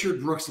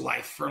Richard Brooke's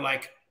life for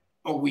like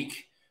a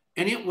week.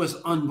 And it was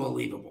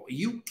unbelievable.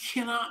 You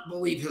cannot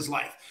believe his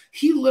life.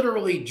 He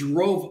literally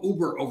drove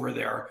Uber over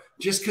there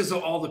just because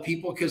of all the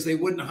people, because they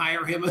wouldn't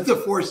hire him at the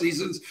Four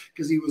Seasons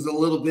because he was a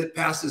little bit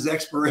past his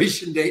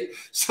expiration date.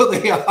 So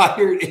they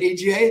hired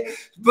AJ.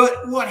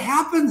 But what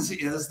happens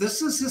is,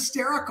 this is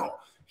hysterical.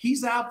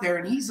 He's out there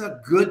and he's a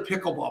good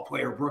pickleball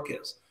player, Brooke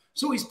is.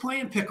 So he's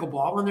playing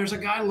pickleball and there's a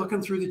guy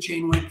looking through the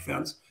chain link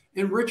fence.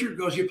 And Richard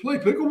goes, "You play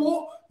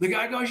pickleball?" The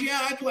guy goes,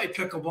 "Yeah, I play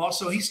pickleball."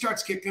 So he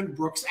starts kicking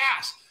Brooke's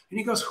ass. And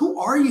he goes, "Who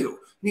are you?"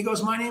 And he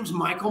goes, "My name's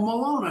Michael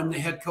Malone. I'm the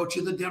head coach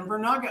of the Denver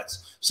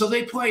Nuggets." So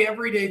they play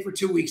every day for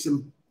 2 weeks.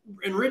 And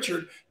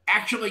Richard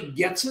actually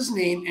gets his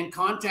name and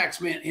contacts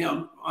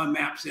him,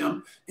 maps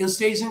him, and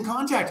stays in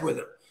contact with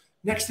him.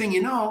 Next thing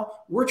you know,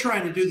 we're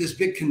trying to do this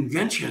big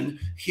convention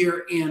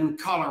here in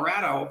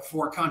Colorado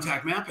for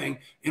contact mapping,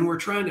 and we're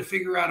trying to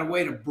figure out a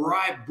way to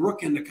bribe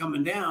Brooke into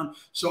coming down.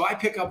 So I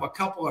pick up a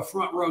couple of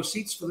front row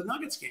seats for the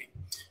Nuggets game.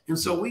 And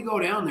so we go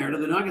down there to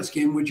the Nuggets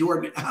game with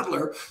Jordan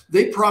Adler.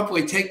 They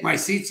promptly take my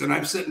seats, and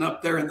I'm sitting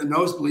up there in the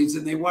nosebleeds,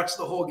 and they watch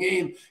the whole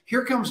game.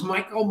 Here comes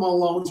Michael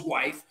Malone's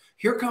wife.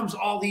 Here comes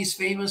all these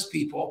famous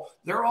people.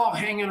 They're all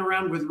hanging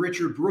around with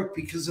Richard Brooke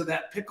because of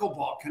that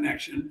pickleball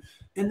connection.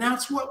 And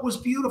that's what was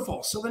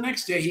beautiful. So the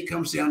next day he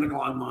comes down to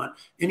Longmont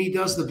and he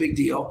does the big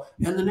deal.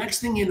 And the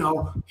next thing you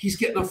know, he's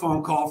getting a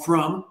phone call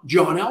from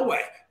John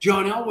Elway.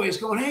 John Elway's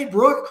going, "Hey,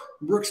 Brooke."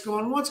 Brooke's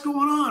going, "What's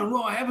going on?"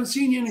 "Well, I haven't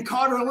seen you in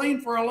Cotter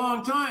Lane for a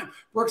long time."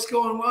 Brooke's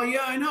going, "Well,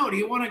 yeah, I know. Do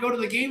you want to go to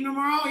the game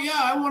tomorrow?"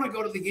 "Yeah, I want to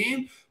go to the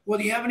game." "Well,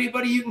 do you have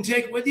anybody you can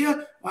take with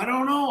you?" "I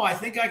don't know. I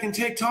think I can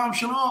take Tom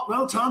Chenault."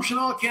 "No, Tom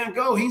Chenault can't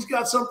go. He's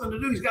got something to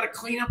do. He's got to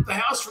clean up the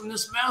house from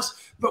this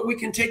mess. But we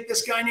can take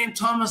this guy named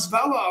Thomas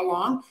Vella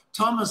along."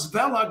 Thomas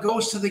Vella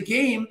goes to the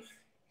game.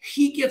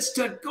 He gets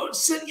to go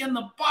sit in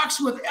the box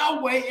with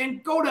Elway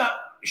and go to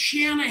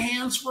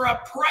Shanahan's for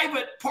a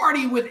private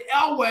party with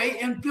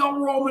Elway and Bill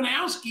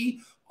Romanowski,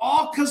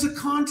 all because of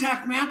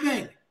contact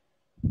mapping.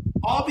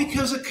 All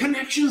because of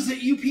connections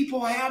that you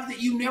people have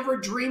that you never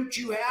dreamed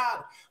you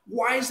had.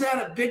 Why is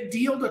that a big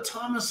deal to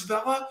Thomas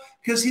Vella?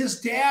 Because his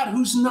dad,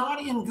 who's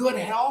not in good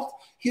health,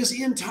 his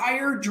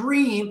entire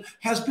dream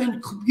has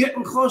been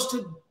getting close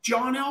to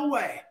John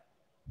Elway.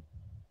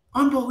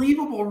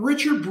 Unbelievable.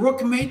 Richard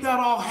Brooke made that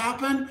all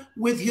happen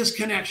with his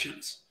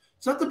connections.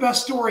 Is that the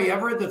best story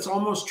ever that's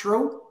almost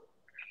true?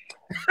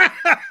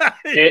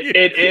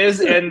 It is.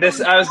 And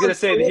this, I was going to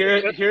say,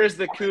 here's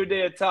the coup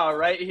d'etat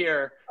right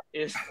here,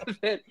 is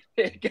that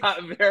it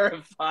got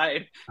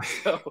verified.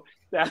 So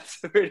that's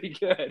pretty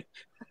good.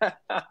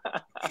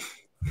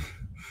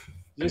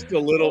 Just a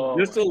little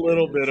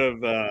bit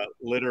of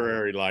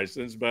literary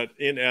license, but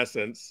in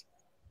essence,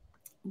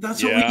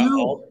 that's what we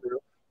do.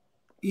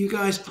 You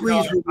guys,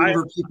 please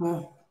remember,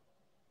 people.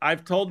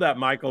 I've told that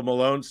Michael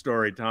Malone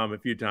story, Tom, a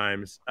few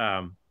times.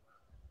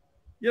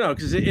 You know,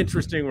 because it's an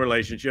interesting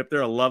relationship.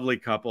 They're a lovely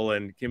couple,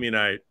 and Kimmy and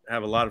I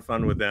have a lot of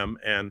fun with them.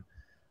 And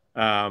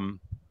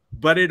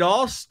but it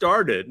all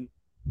started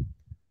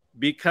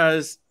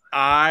because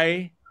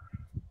I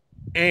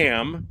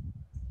am.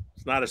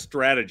 It's not a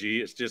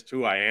strategy. It's just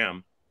who I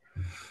am.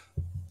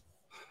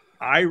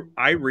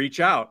 I reach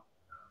out.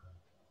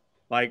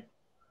 Like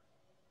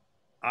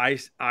I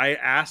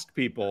ask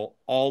people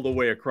all the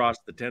way across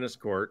the tennis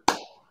court,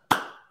 "Do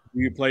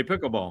you play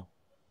pickleball?"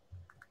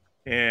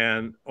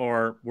 And,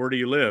 or "Where do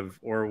you live?"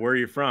 Or "Where are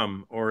you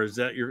from?" Or is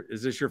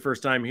this your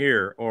first time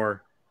here?"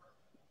 Or,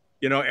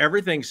 you know,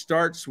 everything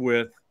starts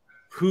with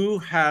who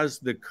has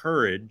the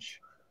courage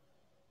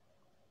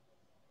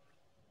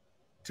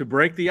to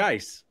break the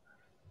ice,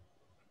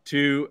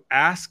 to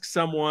ask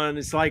someone.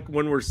 It's like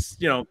when we're,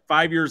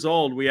 5 years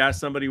old, we ask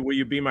somebody, "Will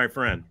you be my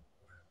friend?"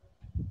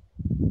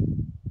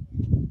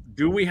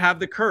 Do we have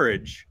the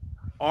courage?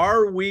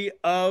 Are we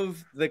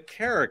of the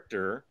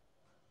character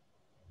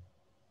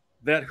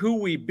that who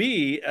we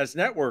be as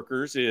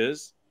networkers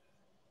is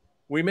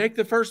we make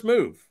the first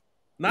move?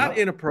 Not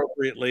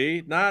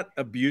inappropriately, not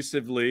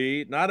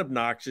abusively, not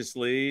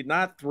obnoxiously,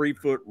 not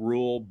 3-foot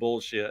rule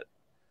bullshit.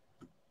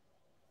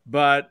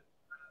 But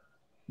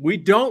we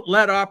don't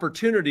let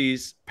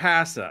opportunities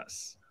pass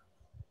us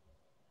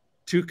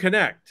to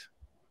connect.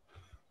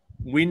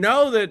 We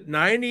know that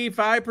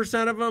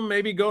 95% of them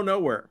maybe go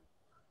nowhere.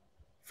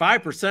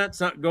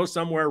 5% go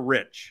somewhere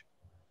rich.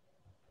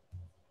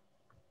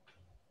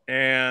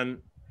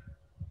 And,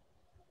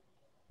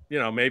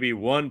 maybe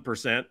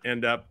 1%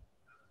 end up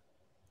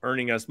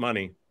earning us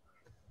money.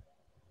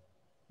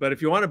 But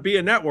if you want to be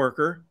a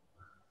networker,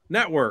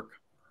 network.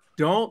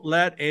 Don't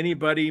let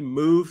anybody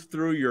move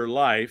through your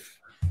life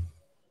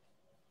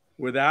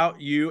without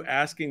you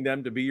asking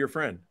them to be your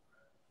friend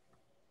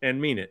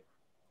and mean it.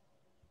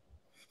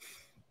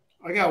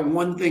 I got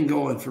one thing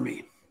going for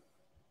me,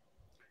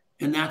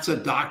 and that's a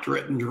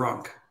doctorate in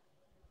drunk.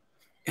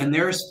 And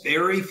there's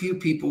very few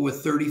people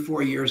with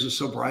 34 years of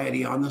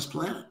sobriety on this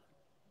planet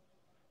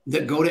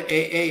that go to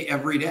AA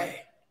every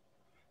day.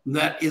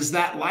 That is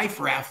that life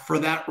raft for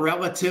that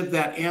relative,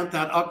 that aunt,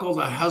 that uncle,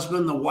 that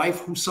husband, the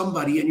wife,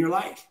 somebody in your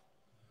life.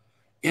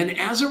 And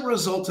as a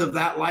result of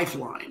that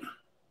lifeline,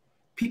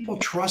 people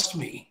trust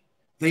me.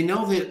 They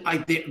know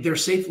that they're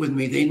safe with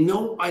me. They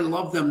know I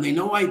love them. They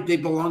know they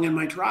belong in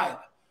my tribe.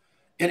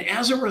 And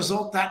as a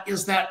result, that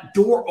is that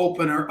door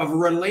opener of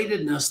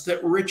relatedness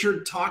that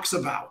Richard talks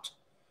about.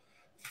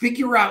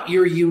 Figure out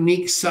your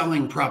unique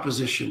selling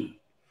proposition.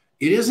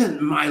 It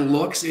isn't my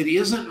looks. It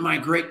isn't my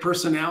great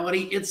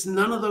personality. It's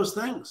none of those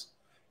things.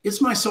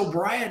 It's my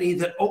sobriety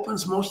that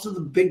opens most of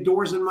the big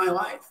doors in my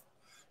life.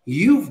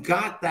 You've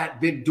got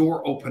that big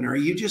door opener.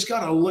 You just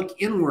got to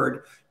look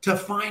inward to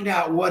find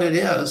out what it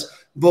is.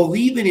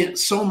 Believe in it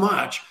so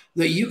much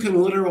that you can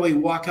literally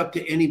walk up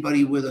to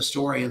anybody with a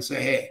story and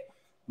say, hey,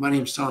 my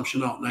name's Tom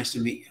Chenault. Nice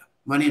to meet you.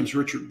 My name's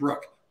Richard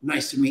Brooke.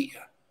 Nice to meet you.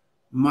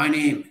 My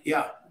name.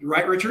 Yeah.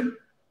 Right, Richard?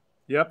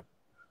 Yep.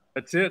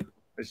 That's it.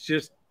 It's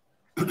just.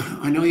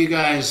 I know you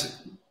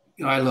guys,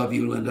 I love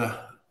you,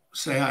 Linda.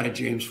 Say hi to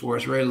James for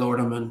us, Ray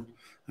Lordeman.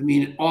 I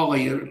mean, all of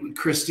you,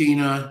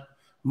 Christina,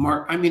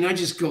 Mark. I mean, I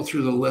just go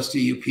through the list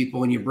of you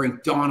people, and you bring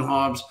Don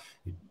Hobbs,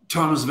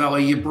 Thomas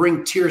Valley, you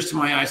bring tears to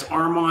my eyes.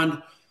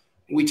 Armand,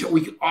 we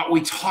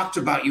talked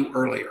about you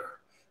earlier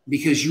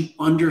because you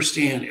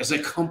understand as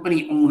a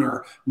company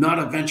owner, not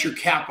a venture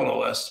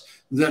capitalist,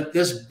 that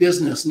this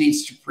business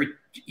needs to,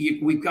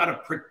 we've got to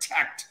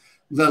protect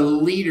the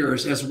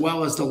leaders as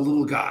well as the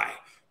little guy,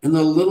 and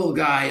the little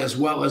guy as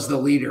well as the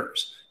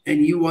leaders.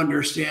 And you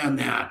understand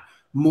that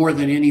more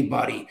than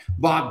anybody.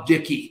 Bob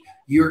Dickey,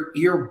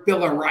 your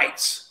Bill of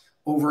Rights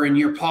over in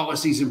your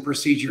policies and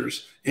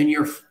procedures, and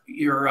your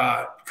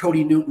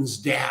Cody Newton's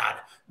dad,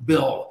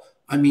 Bill.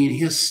 I mean,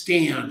 his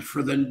stand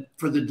for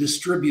the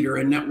distributor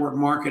and network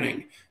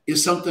marketing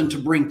is something to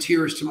bring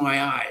tears to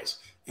my eyes.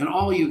 And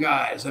all you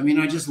guys, I mean,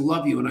 I just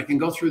love you. And I can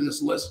go through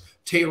this list.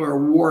 Taylor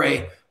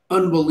Warray,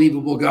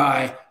 unbelievable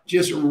guy,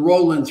 just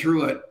rolling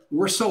through it.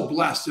 We're so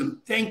blessed.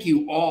 And thank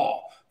you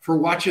all for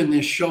watching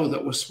this show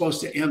that was supposed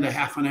to end a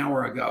half an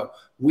hour ago.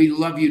 We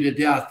love you to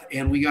death,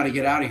 and we got to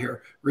get out of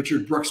here.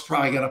 Richard Brooks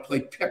probably got to play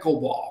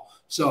pickleball.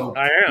 So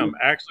I am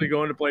actually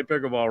going to play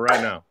pickleball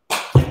right now.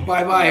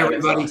 Bye-bye,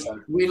 everybody.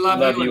 Awesome. We love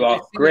you. Love you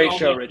all. Great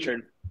show,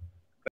 Richard.